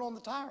from to put on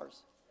the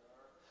tires?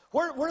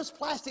 Where does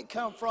plastic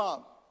come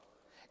from?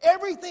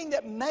 Everything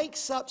that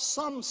makes up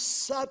some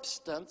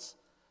substance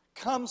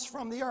comes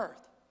from the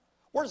earth.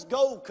 Where does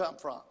gold come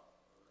from?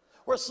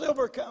 Where does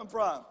silver come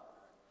from?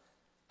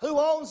 Who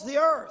owns the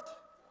earth?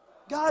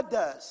 God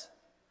does.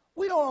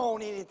 We don't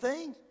own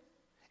anything.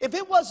 If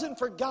it wasn't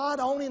for God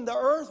owning the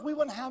earth, we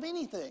wouldn't have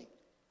anything.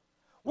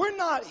 We're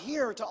not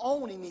here to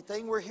own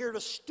anything. We're here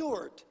to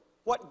steward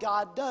what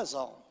God does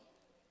own.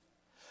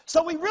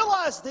 So we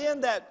realize then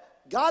that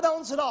God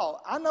owns it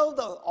all. I know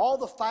all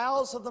the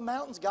fowls of the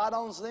mountains, God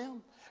owns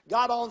them.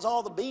 God owns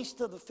all the beasts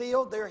of the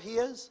field, they're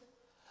His.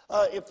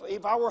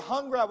 If I were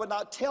hungry, I would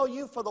not tell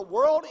you, for the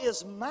world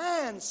is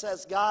mine,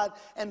 says God,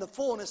 and the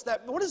fullness.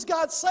 What is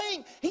God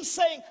saying? He's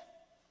saying,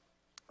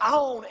 I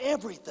own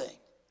everything.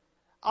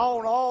 I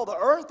own all the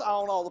earth. I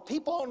own all the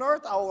people on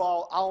earth. I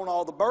own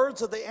all the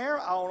birds of the air.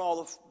 I own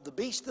all the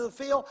beasts of the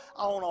field.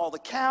 I own all the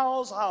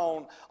cows. I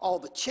own all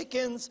the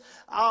chickens.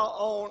 I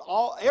own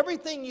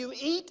everything you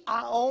eat.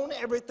 I own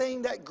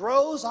everything that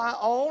grows. I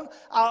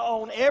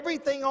own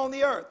everything on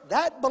the earth.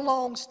 That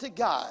belongs to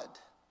God.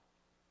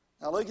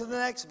 Now look at the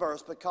next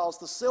verse. Because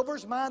the silver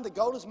is mine, the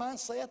gold is mine,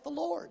 saith the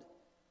Lord.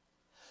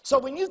 So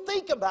when you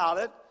think about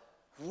it,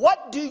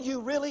 what do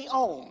you really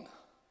own?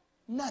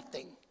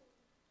 Nothing.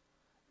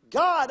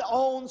 God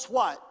owns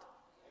what?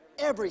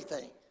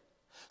 Everything.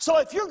 So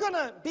if you're going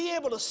to be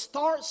able to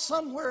start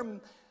somewhere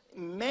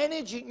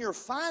managing your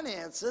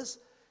finances,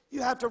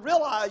 you have to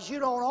realize you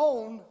don't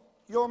own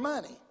your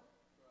money.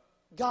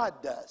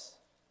 God does.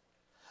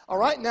 All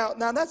right, now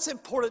that's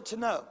important to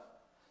know.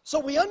 So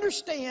we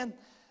understand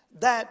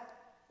that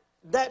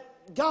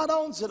God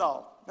owns it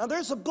all. Now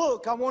there's a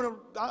book,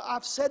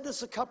 I've said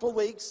this a couple of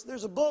weeks,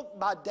 there's a book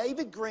by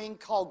David Green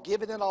called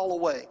Giving It All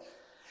Away.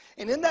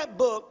 And in that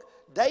book,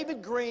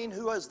 David Green,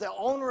 who is the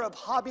owner of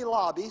Hobby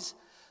Lobbies,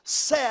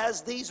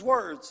 says these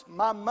words,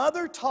 my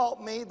mother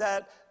taught me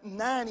that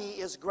 90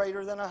 is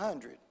greater than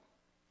 100.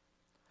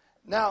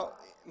 Now,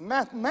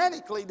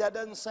 mathematically, that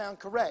doesn't sound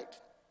correct.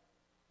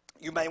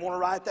 You may want to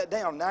write that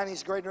down. 90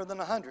 is greater than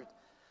 100.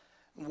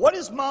 What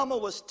his mama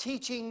was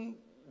teaching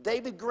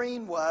David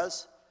Green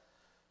was,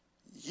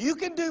 you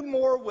can do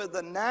more with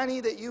the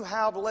 90 that you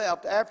have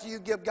left after you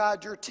give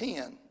God your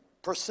 10%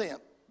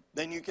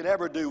 than you could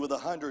ever do with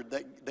 100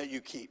 that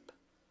you keep.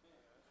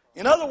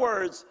 In other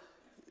words,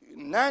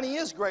 90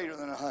 is greater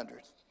than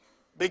 100.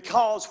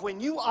 Because when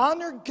you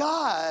honor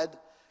God,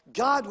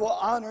 God will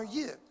honor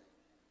you.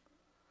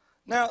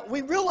 Now,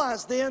 we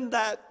realize then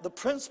that the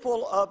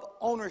principle of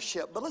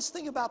ownership, but let's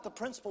think about the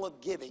principle of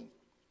giving.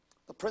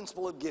 The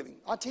principle of giving.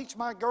 I teach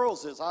my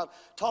girls this. I've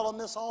taught them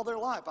this all their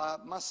life.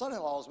 My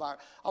son-in-law is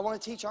I want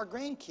to teach our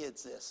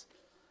grandkids this.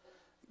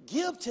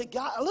 Give to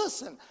God.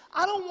 Listen,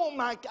 I don't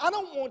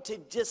want to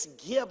just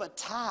give a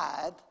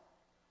tithe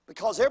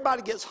because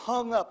everybody gets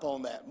hung up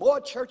on that. Boy,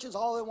 churches,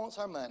 all they want is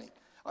our money.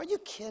 Are you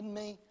kidding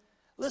me?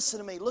 Listen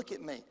to me. Look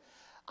at me.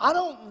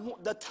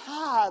 The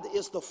tithe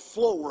is the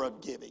floor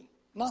of giving,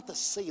 not the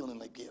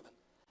ceiling of giving.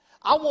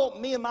 I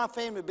want me and my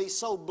family to be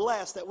so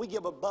blessed that we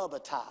give above a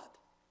tithe.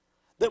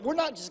 That we're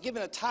not just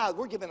giving a tithe,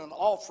 we're giving an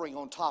offering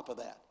on top of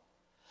that.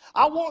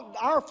 I want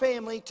our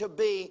family to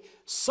be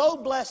so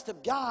blessed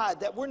of God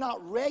that we're not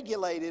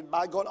regulated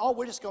by going, oh,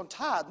 we're just going to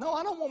tithe. No,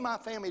 I don't want my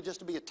family just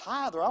to be a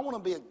tither. I want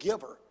to be a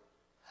giver.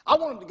 I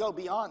want them to go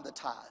beyond the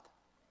tithe.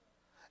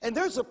 And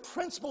there's a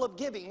principle of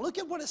giving. Look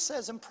at what it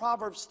says in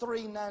Proverbs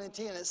 3, 9, and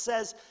 10. It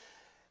says,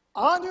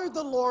 honor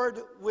the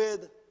Lord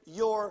with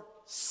your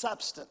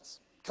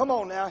substance. Come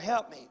on now,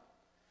 help me.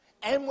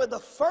 And with the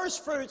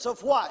first fruits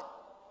of what?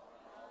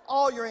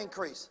 All your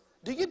increase.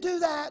 Do you do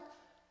that?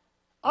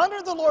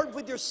 Honor the Lord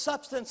with your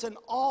substance and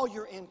all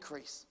your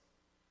increase.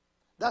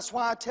 That's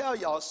why I tell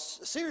y'all,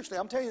 seriously,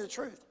 I'm telling you the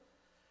truth.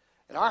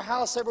 In our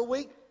house every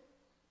week,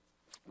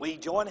 we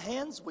join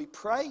hands, we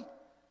pray, and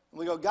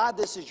we go, God,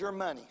 this is your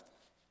money.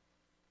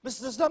 This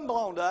doesn't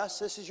belong to us.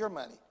 This is your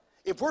money.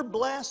 If we're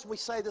blessed, we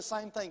say the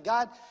same thing.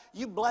 God,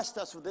 you blessed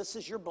us with this.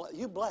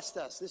 You blessed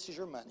us. This is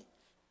your money.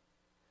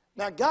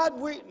 Now, God,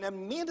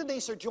 me and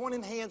Denise are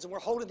joining hands and we're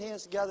holding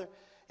hands together,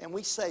 and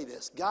we say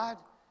this, God,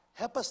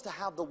 help us to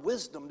have the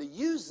wisdom to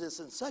use this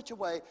in such a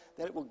way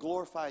that it will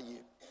glorify you.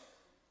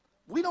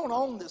 We don't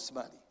own this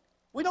money.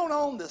 We don't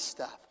own this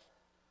stuff.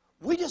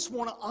 We just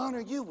want to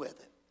honor you with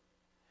it.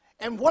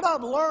 And what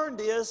I've learned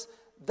is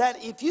that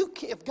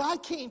if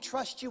God can't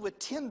trust you with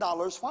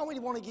 $10, why would he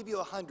want to give you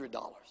 $100?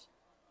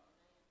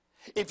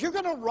 If you're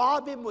going to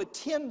rob him with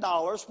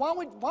 $10,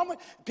 why would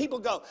people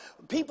go,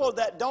 people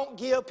that don't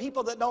give,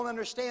 people that don't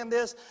understand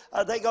this,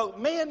 they go,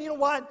 man, you know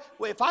what?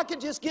 Well, if I could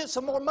just get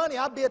some more money,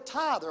 I'd be a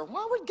tither.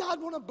 Why would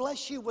God want to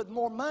bless you with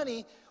more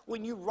money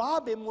when you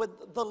rob him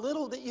with the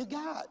little that you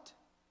got?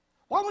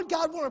 Why would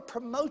God want to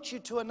promote you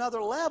to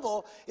another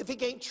level if he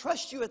can't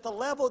trust you at the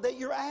level that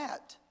you're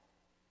at?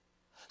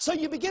 So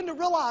you begin to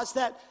realize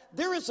that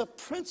there is a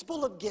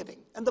principle of giving.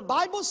 And the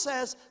Bible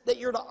says that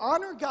you're to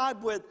honor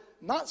God with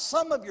not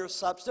some of your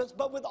substance,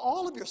 but with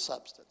all of your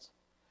substance.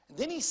 And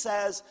then he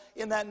says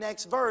in that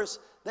next verse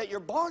that your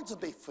barns will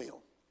be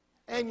filled.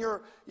 And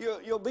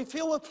you'll be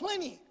filled with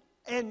plenty.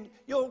 And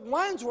your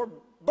wines will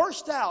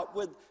burst out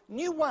with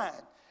new wine.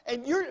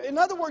 And in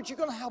other words, you're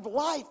going to have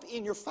life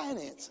in your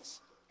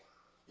finances.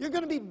 You're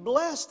going to be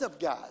blessed of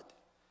God.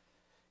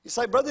 You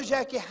say, Brother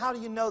Jackie, how do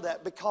you know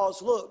that?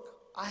 Because look,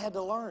 I had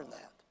to learn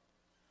that.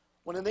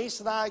 When Denise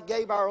and I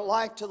gave our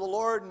life to the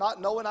Lord,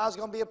 not knowing I was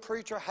going to be a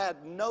preacher,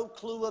 had no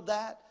clue of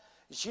that.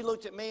 And she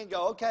looked at me and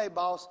go, okay,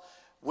 boss,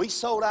 we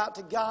sold out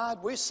to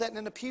God. We're sitting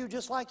in the pew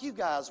just like you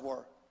guys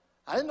were.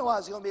 I didn't know I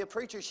was going to be a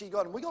preacher. She's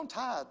going, we're going to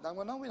tithe. And I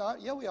went, no, we're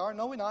not. Yeah, we are.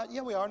 No, we're not.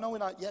 Yeah, we are. No, we're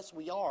not. Yes,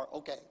 we are.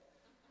 Okay.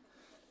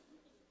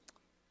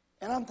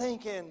 And I'm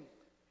thinking,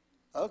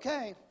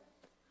 okay.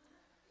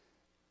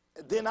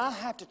 Then I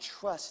have to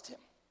trust him.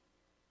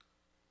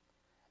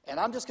 And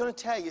I'm just going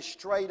to tell you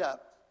straight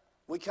up,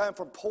 we come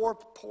from poor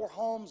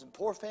homes and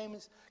poor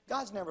families.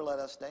 God's never let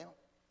us down.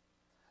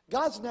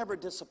 God's never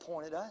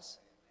disappointed us.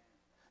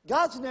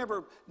 God's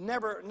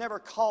never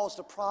caused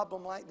a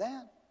problem like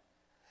that.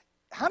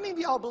 How many of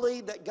y'all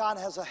believe that God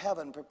has a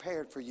heaven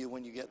prepared for you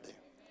when you get there?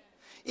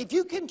 If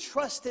you can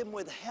trust him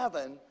with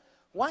heaven,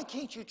 why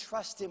can't you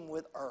trust him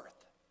with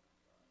earth?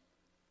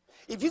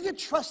 If you can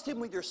trust him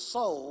with your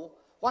soul,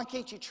 why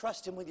can't you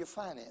trust him with your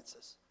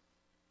finances?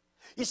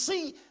 You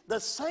see, the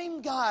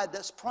same God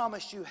that's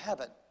promised you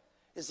heaven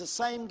is the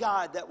same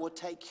God that will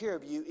take care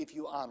of you if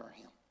you honor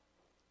him.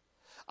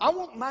 I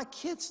want my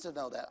kids to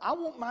know that. I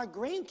want my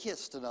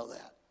grandkids to know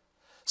that.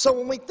 So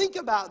when we think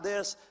about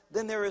this,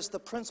 then there is the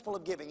principle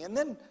of giving. And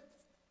then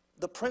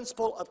the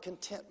principle of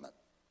contentment.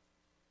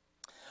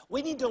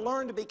 We need to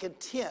learn to be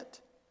content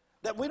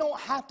that we don't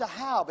have to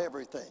have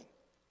everything.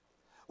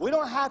 We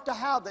don't have to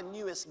have the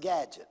newest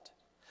gadget.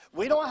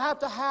 We don't have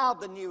to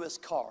have the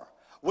newest car.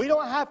 We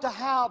don't have to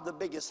have the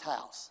biggest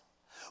house.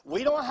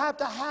 We don't have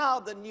to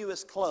have the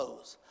newest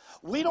clothes.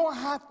 We don't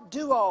have to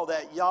do all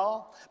that,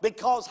 y'all,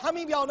 because how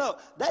many of y'all know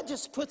that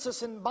just puts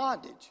us in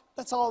bondage?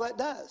 That's all that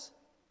does.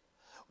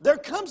 There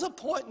comes a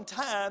point in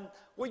time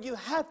where you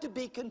have to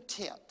be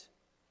content,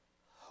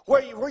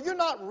 where you're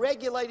not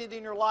regulated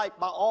in your life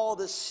by all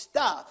this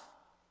stuff.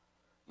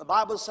 The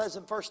Bible says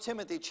in 1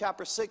 Timothy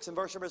chapter 6 and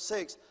verse number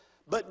 6,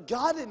 but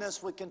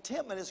godliness with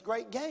contentment is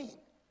great gain.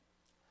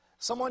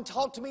 Someone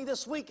talked to me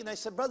this week and they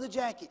said, Brother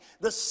Jackie,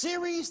 the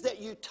series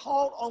that you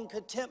taught on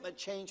contentment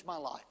changed my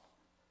life.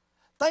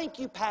 Thank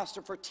you,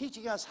 Pastor, for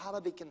teaching us how to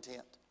be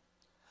content.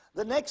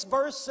 The next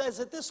verse says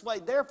it this way,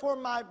 therefore,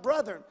 my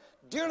brethren,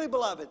 dearly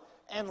beloved,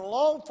 and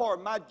long for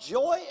my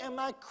joy and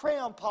my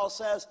crown, Paul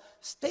says,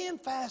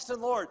 stand fast in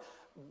the Lord.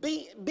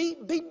 Be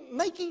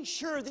making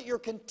sure that you're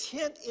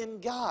content in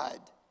God,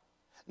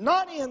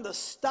 not in the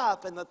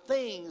stuff and the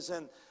things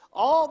and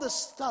all the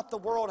stuff the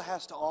world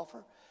has to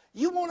offer.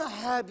 You want to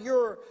have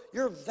your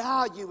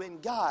value in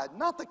God,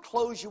 not the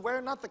clothes you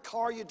wear, not the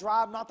car you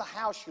drive, not the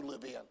house you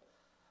live in,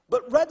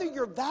 but rather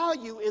your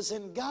value is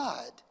in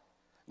God,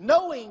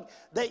 knowing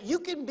that you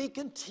can be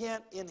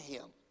content in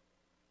him.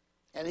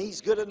 And he's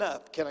good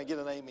enough. Can I get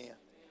an amen?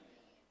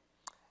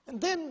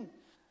 And then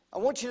I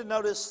want you to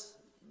notice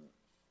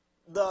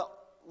the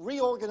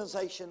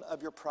reorganization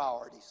of your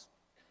priorities.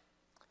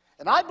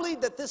 And I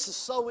believe that this is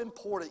so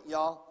important,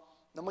 y'all.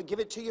 I'm going to give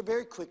it to you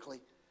very quickly.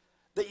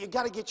 that you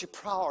got to get your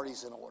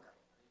priorities in order.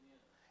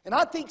 And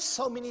I think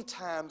so many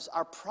times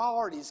our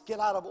priorities get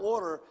out of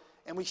order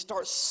and we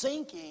start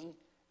sinking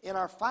in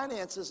our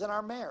finances and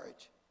our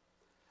marriage.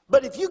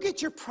 But if you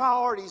get your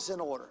priorities in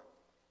order,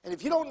 and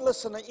if you don't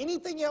listen to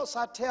anything else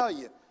I tell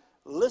you,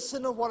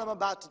 listen to what I'm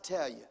about to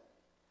tell you.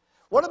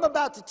 What I'm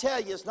about to tell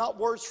you is not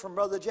words from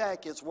Brother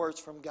Jack, it's words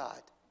from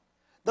God.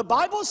 The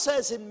Bible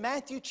says in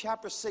Matthew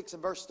chapter 6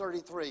 and verse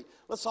 33,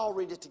 let's all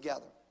read it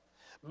together.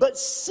 But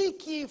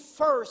seek ye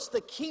first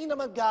the kingdom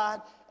of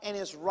God and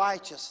his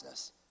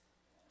righteousness,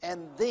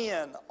 and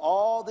then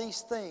all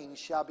these things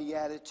shall be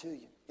added to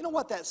you. You know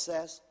what that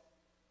says?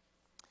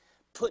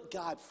 Put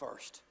God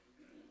first.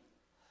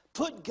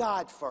 Put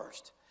God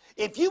first.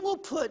 If you will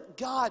put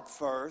God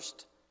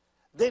first,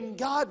 then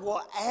God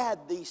will add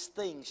these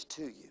things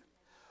to you.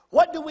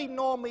 What do we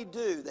normally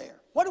do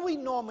there? What do we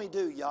normally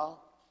do, y'all?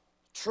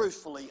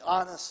 Truthfully,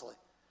 honestly,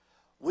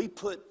 we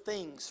put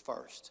things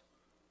first.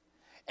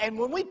 And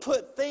when we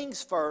put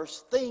things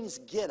first, things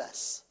get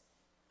us.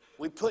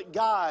 We put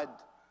God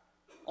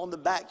on the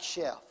back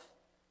shelf.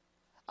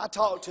 I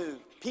talk to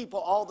people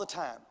all the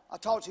time. I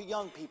talk to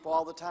young people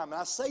all the time,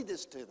 and I say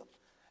this to them.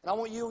 And I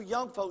want you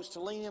young folks to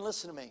lean in and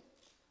listen to me.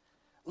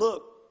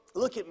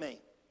 Look at me.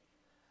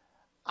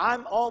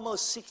 I'm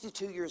almost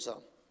 62 years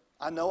old.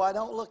 I know I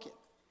don't look it.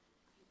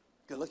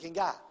 Good-looking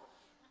guy.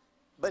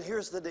 But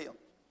here's the deal.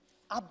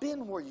 I've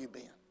been where you've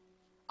been.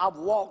 I've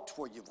walked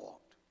where you've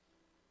walked.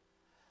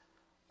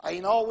 I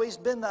ain't always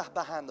been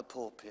behind the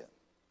pulpit.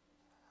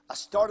 I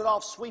started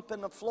off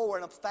sweeping the floor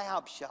in a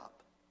fab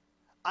shop.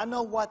 I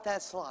know what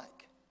that's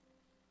like.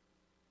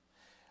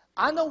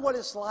 I know what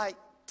it's like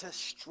to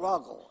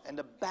struggle and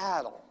to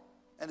battle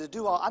and to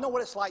do all. I know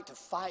what it's like to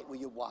fight with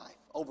your wife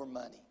over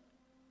money.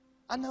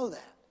 I know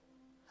that.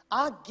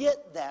 I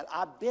get that.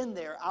 I've been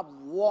there. I've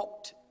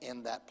walked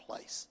in that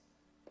place.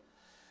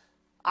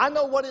 I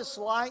know what it's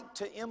like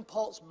to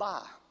impulse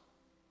buy.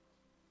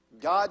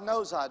 God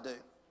knows I do.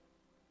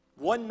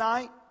 One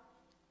night,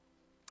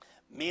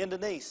 me and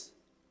Denise,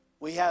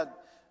 we had a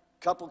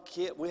couple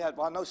kids.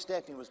 I know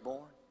Stephanie was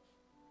born.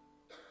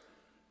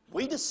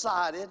 We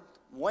decided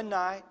one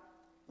night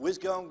we was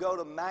going to go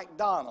to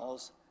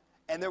McDonald's,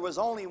 and there was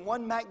only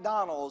one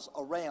McDonald's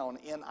around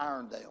in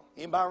Irondale.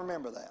 Anybody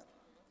remember that?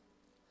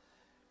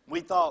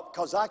 We thought,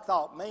 because I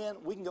thought, man,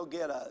 we can go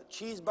get a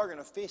cheeseburger and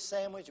a fish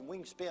sandwich, and we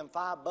can spend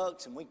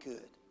 $5, and we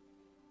could.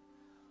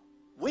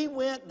 We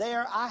went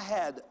there. I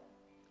had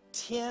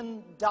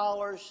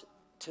 $10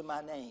 to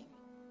my name.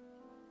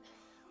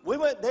 We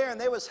went there, and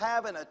they was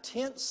having a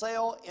tent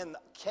sale in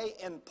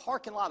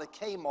parking lot of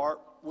Kmart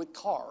with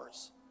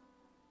cars.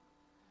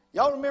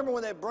 Y'all remember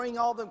when they bring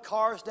all them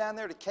cars down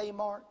there to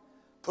Kmart,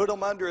 put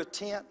them under a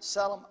tent,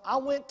 sell them? I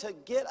went to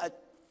get a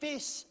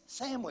fish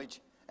sandwich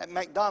at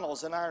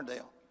McDonald's in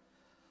Irondale.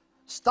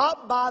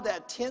 Stopped by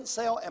that tent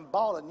sale and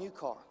bought a new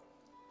car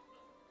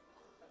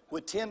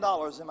with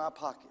 $10 in my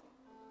pocket.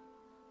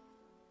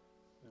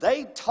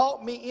 They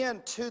talked me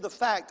into the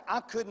fact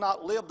I could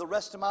not live the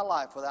rest of my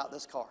life without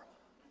this car.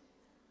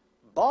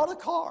 Bought a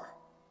car.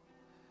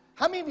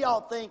 How many of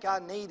y'all think I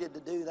needed to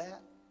do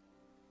that?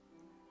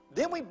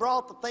 Then we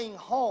brought the thing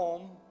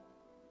home,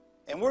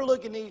 and we're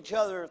looking at each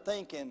other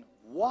thinking,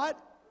 what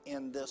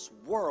in this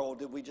world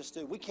did we just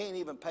do? We can't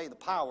even pay the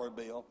power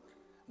bill.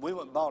 We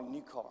went and bought a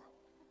new car.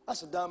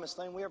 That's the dumbest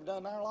thing we ever done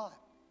in our life.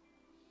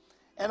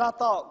 And I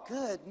thought,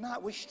 good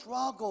night. We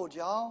struggled,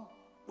 y'all.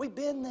 We've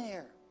been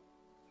there.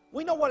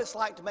 We know what it's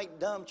like to make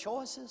dumb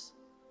choices.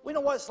 We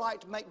know what it's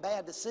like to make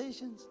bad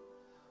decisions.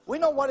 We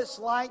know what it's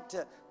like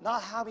to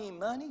not have any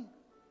money.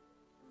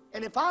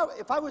 And if I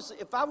was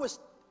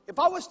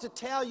to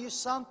tell you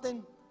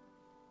something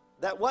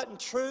that wasn't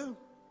true,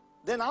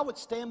 then I would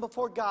stand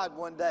before God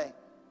one day,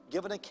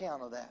 give an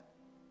account of that.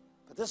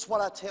 But this is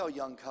what I tell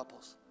young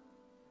couples.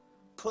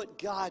 Put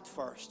God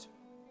first.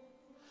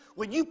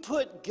 When you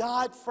put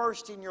God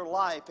first in your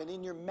life and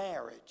in your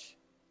marriage,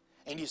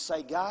 and you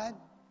say, God,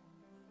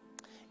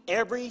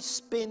 every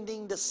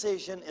spending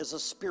decision is a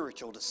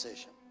spiritual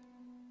decision.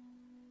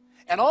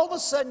 And all of a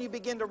sudden you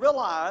begin to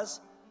realize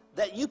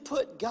that you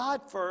put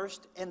God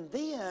first, and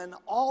then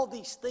all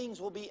these things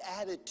will be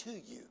added to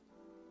you.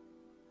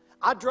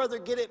 I'd rather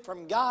get it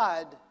from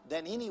God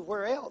than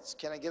anywhere else.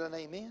 Can I get an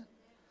amen?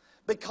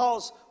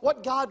 Because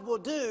what God will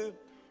do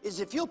is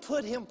if you'll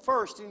put Him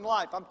first in your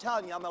life, I'm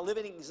telling you, I'm a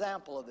living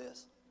example of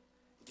this.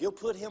 If you'll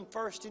put Him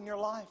first in your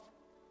life,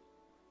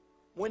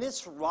 when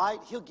it's right,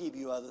 He'll give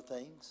you other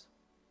things.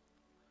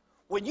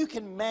 When you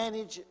can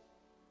manage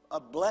a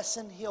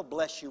blessing, He'll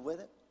bless you with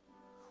it.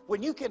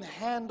 When you can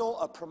handle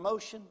a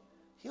promotion,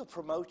 He'll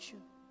promote you.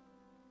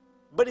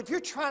 But if you're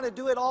trying to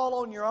do it all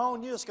on your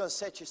own, you're just going to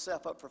set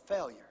yourself up for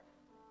failure.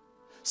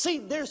 See,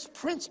 there's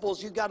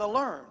principles you've got to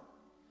learn.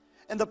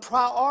 And the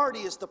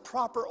priority is the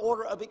proper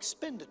order of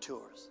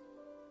expenditures.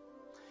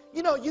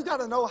 You know, you got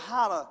to know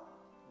how to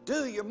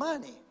do your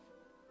money.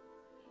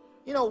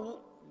 You know,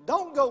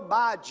 don't go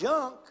buy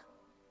junk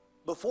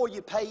before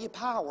you pay your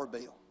power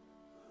bill.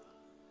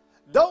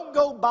 Don't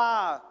go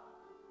buy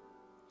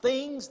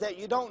things that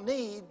you don't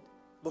need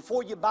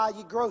before you buy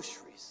your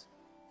groceries.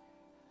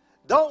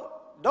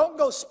 Don't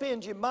go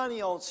spend your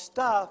money on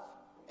stuff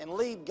and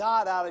leave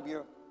God out of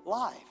your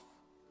life.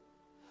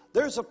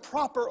 There's a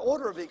proper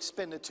order of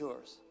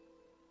expenditures.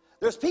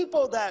 There's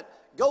people that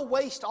go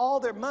waste all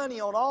their money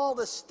on all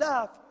this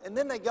stuff, and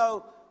then they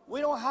go, we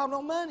don't have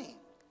no money.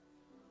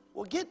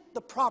 Well, get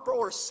the proper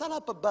order. Set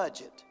up a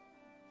budget.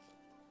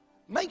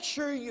 Make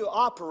sure you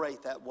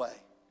operate that way.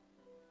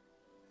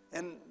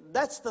 And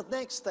that's the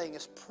next thing,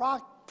 is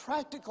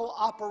practical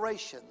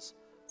operations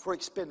for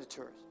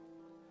expenditures.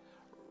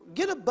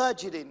 Get a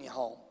budget in your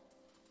home.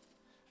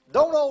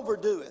 Don't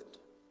overdo it.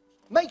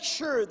 Make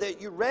sure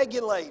that you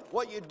regulate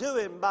what you're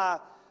doing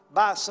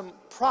by some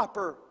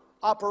proper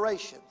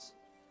operations.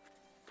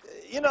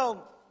 You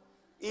know,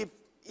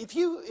 if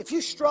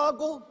you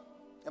struggle,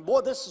 and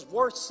boy, this is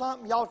worth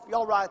something.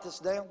 Y'all write this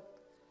down.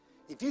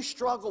 If you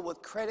struggle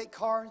with credit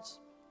cards,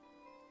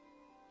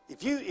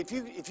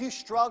 if you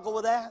struggle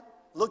with that,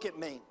 look at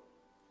me.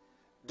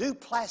 Do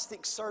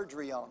plastic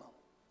surgery on them.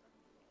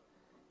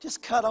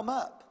 Just cut them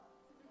up.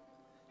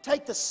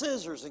 Take the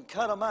scissors and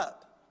cut them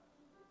up.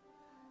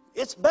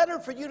 It's better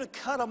for you to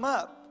cut them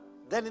up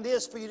than it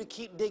is for you to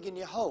keep digging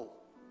your hole.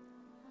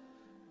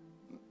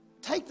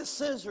 Take the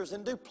scissors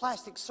and do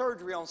plastic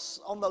surgery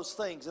on those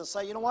things and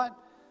say, you know what?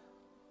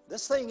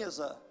 This thing is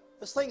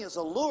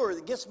a lure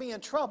that gets me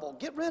in trouble.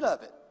 Get rid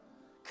of it.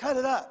 Cut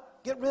it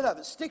up. Get rid of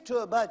it. Stick to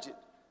a budget.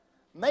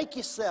 Make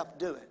yourself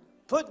do it.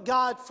 Put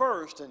God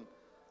first and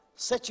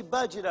set your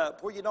budget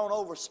up where you don't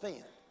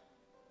overspend.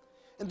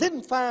 And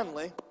then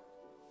finally,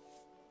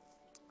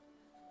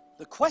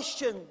 the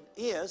question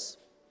is,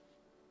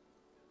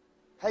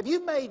 have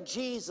you made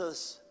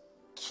Jesus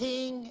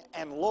King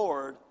and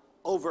Lord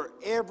over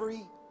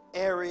every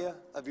area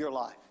of your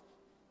life?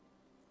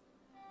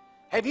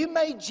 Have you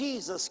made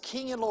Jesus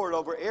King and Lord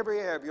over every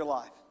area of your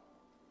life?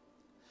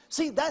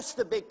 See, that's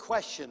the big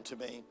question to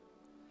me.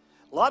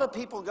 A lot of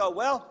people go,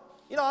 well,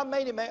 you know, I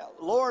made him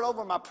Lord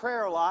over my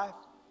prayer life.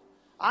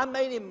 I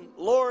made him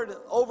Lord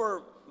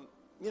over,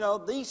 you know,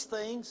 these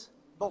things.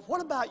 But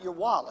what about your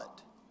wallet?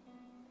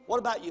 What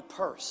about your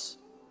purse?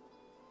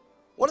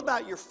 What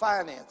about your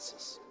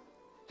finances?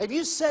 Have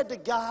you said to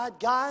God,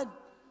 God,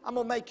 I'm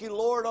going to make you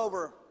Lord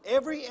over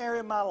every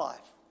area of my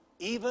life,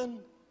 even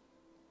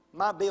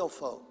my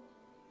billfold,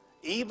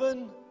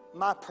 even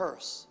my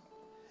purse,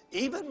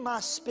 even my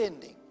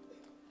spending?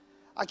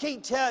 I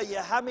can't tell you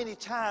how many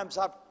times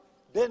I've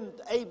been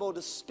able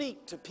to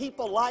speak to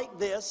people like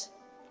this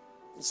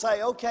and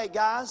say, okay,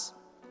 guys,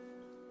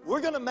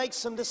 we're going to make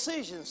some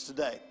decisions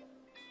today.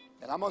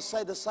 And I'm going to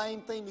say the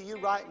same thing to you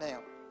right now.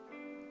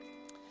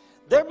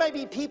 There may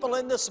be people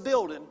in this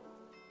building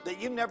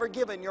that you've never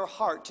given your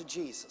heart to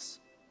Jesus.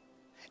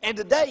 And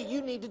today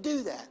you need to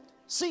do that.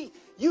 See,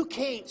 you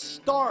can't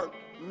start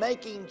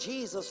making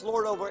Jesus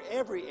Lord over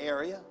every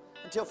area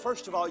until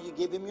first of all you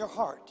give him your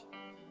heart.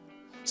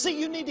 See,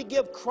 you need to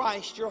give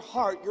Christ your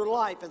heart, your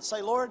life, and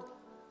say, Lord,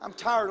 I'm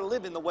tired of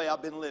living the way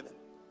I've been living.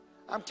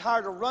 I'm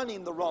tired of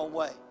running the wrong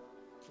way.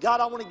 God,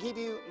 I want to give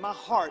you my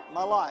heart,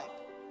 my life.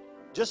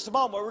 Just a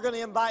moment, we're going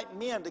to invite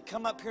men to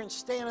come up here and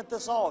stand at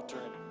this altar.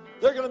 And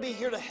they're going to be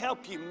here to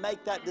help you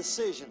make that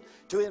decision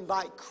to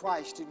invite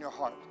Christ in your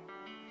heart.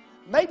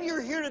 Maybe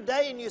you're here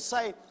today and you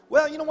say,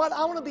 well, you know what?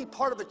 I want to be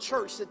part of a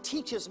church that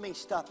teaches me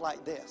stuff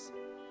like this.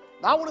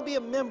 And I want to be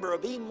a member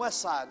of Eden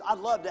Westside. I'd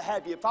love to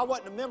have you. If I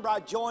wasn't a member,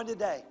 I'd join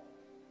today.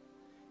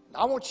 And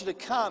I want you to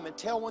come and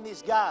tell one of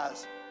these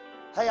guys,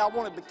 hey, I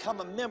want to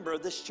become a member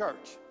of this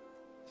church.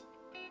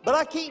 But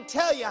I can't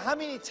tell you how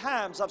many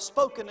times I've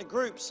spoken to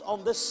groups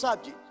on this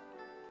subject.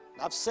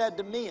 I've said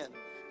to men,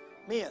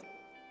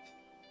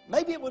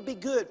 maybe it would be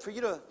good for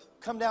you to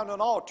come down to an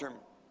altar and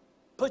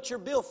put your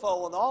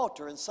billfold on the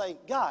altar and say,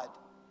 God,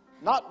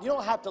 you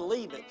don't have to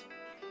leave it,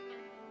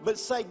 but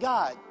say,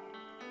 God,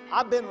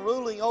 I've been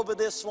ruling over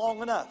this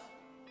long enough.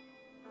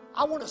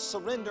 I want to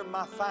surrender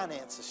my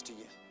finances to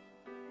you.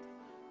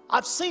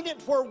 I've seen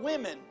it where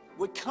women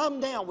would come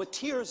down with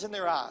tears in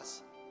their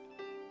eyes,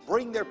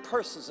 bring their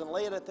purses and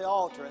lay it at the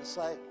altar and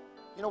say,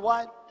 you know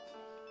what?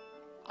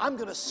 I'm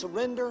going to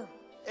surrender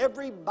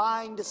every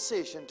buying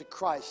decision to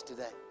Christ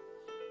today.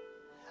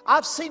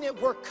 I've seen it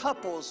where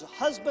couples,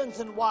 husbands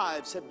and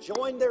wives, have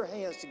joined their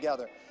hands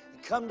together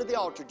and come to the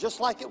altar just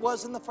like it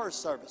was in the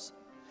first service.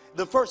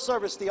 The first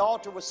service, the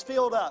altar was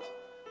filled up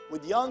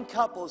with young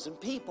couples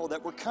and people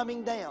that were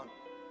coming down,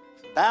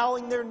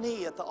 bowing their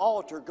knee at the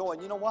altar,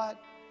 going, you know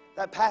what?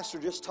 That pastor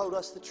just told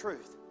us the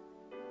truth.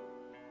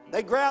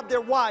 They grabbed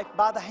their wife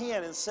by the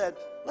hand and said,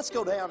 let's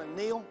go down and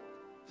kneel,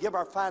 give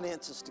our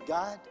finances to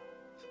God.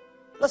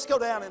 Let's go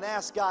down and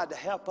ask God to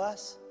help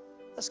us.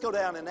 Let's go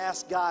down and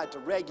ask God to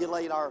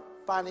regulate our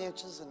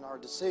finances and our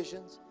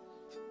decisions.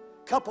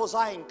 Couples,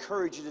 I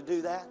encourage you to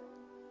do that.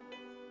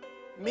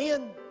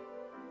 Men,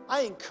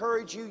 I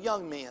encourage you,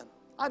 young men.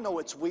 I know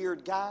it's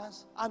weird,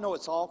 guys. I know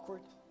it's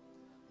awkward.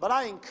 But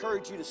I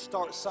encourage you to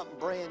start something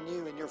brand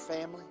new in your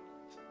family.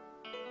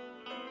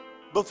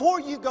 Before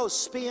you go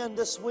spend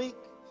this week,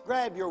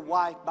 grab your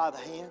wife by the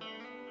hand.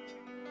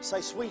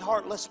 Say,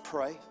 sweetheart, let's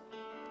pray.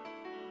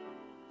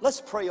 let's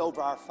pray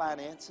over our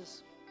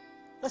finances.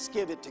 Let's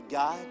give it to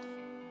God.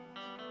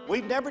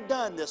 We've never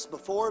done this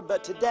before,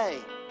 but today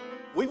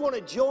we want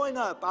to join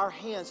up our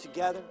hands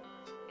together.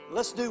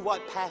 Let's do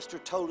what Pastor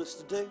told us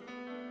to do.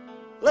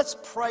 Let's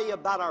pray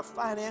about our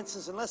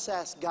finances and let's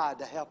ask God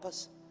to help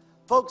us.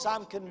 Folks,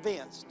 I'm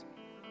convinced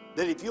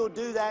that if you'll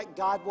do that,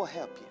 God will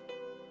help you.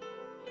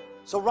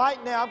 So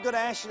right now, I'm going to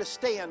ask you to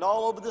stand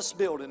all over this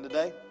building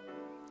today.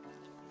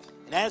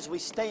 And as we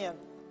stand,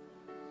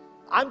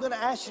 I'm going to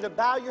ask you to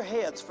bow your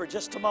heads for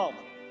just a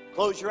moment.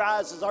 Close your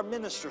eyes as our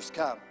ministers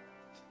come.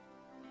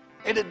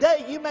 And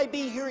today, you may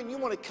be here and you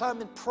want to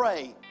come and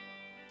pray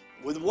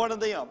with one of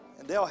them,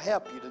 and they'll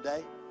help you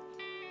today.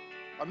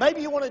 Or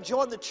maybe you want to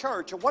join the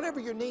church, or whatever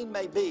your need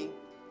may be.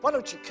 Why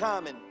don't you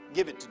come and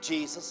give it to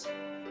Jesus?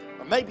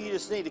 Or maybe you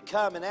just need to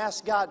come and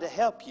ask God to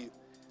help you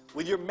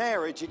with your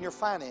marriage and your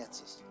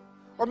finances.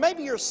 Or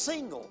maybe you're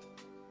single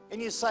and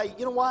you say,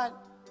 you know what?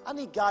 I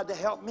need God to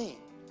help me.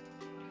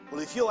 Well,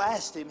 if you'll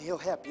ask Him, He'll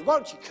help you. Why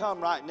don't you come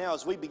right now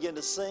as we begin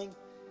to sing?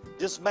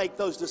 Just make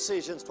those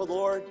decisions for the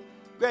Lord.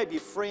 Grab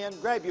your friend,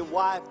 grab your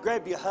wife,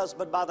 grab your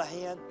husband by the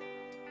hand.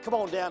 Come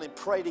on down and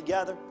pray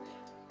together.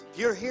 If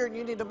you're here and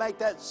you need to make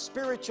that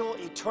spiritual,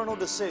 eternal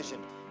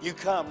decision, you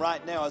come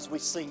right now as we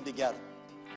sing together.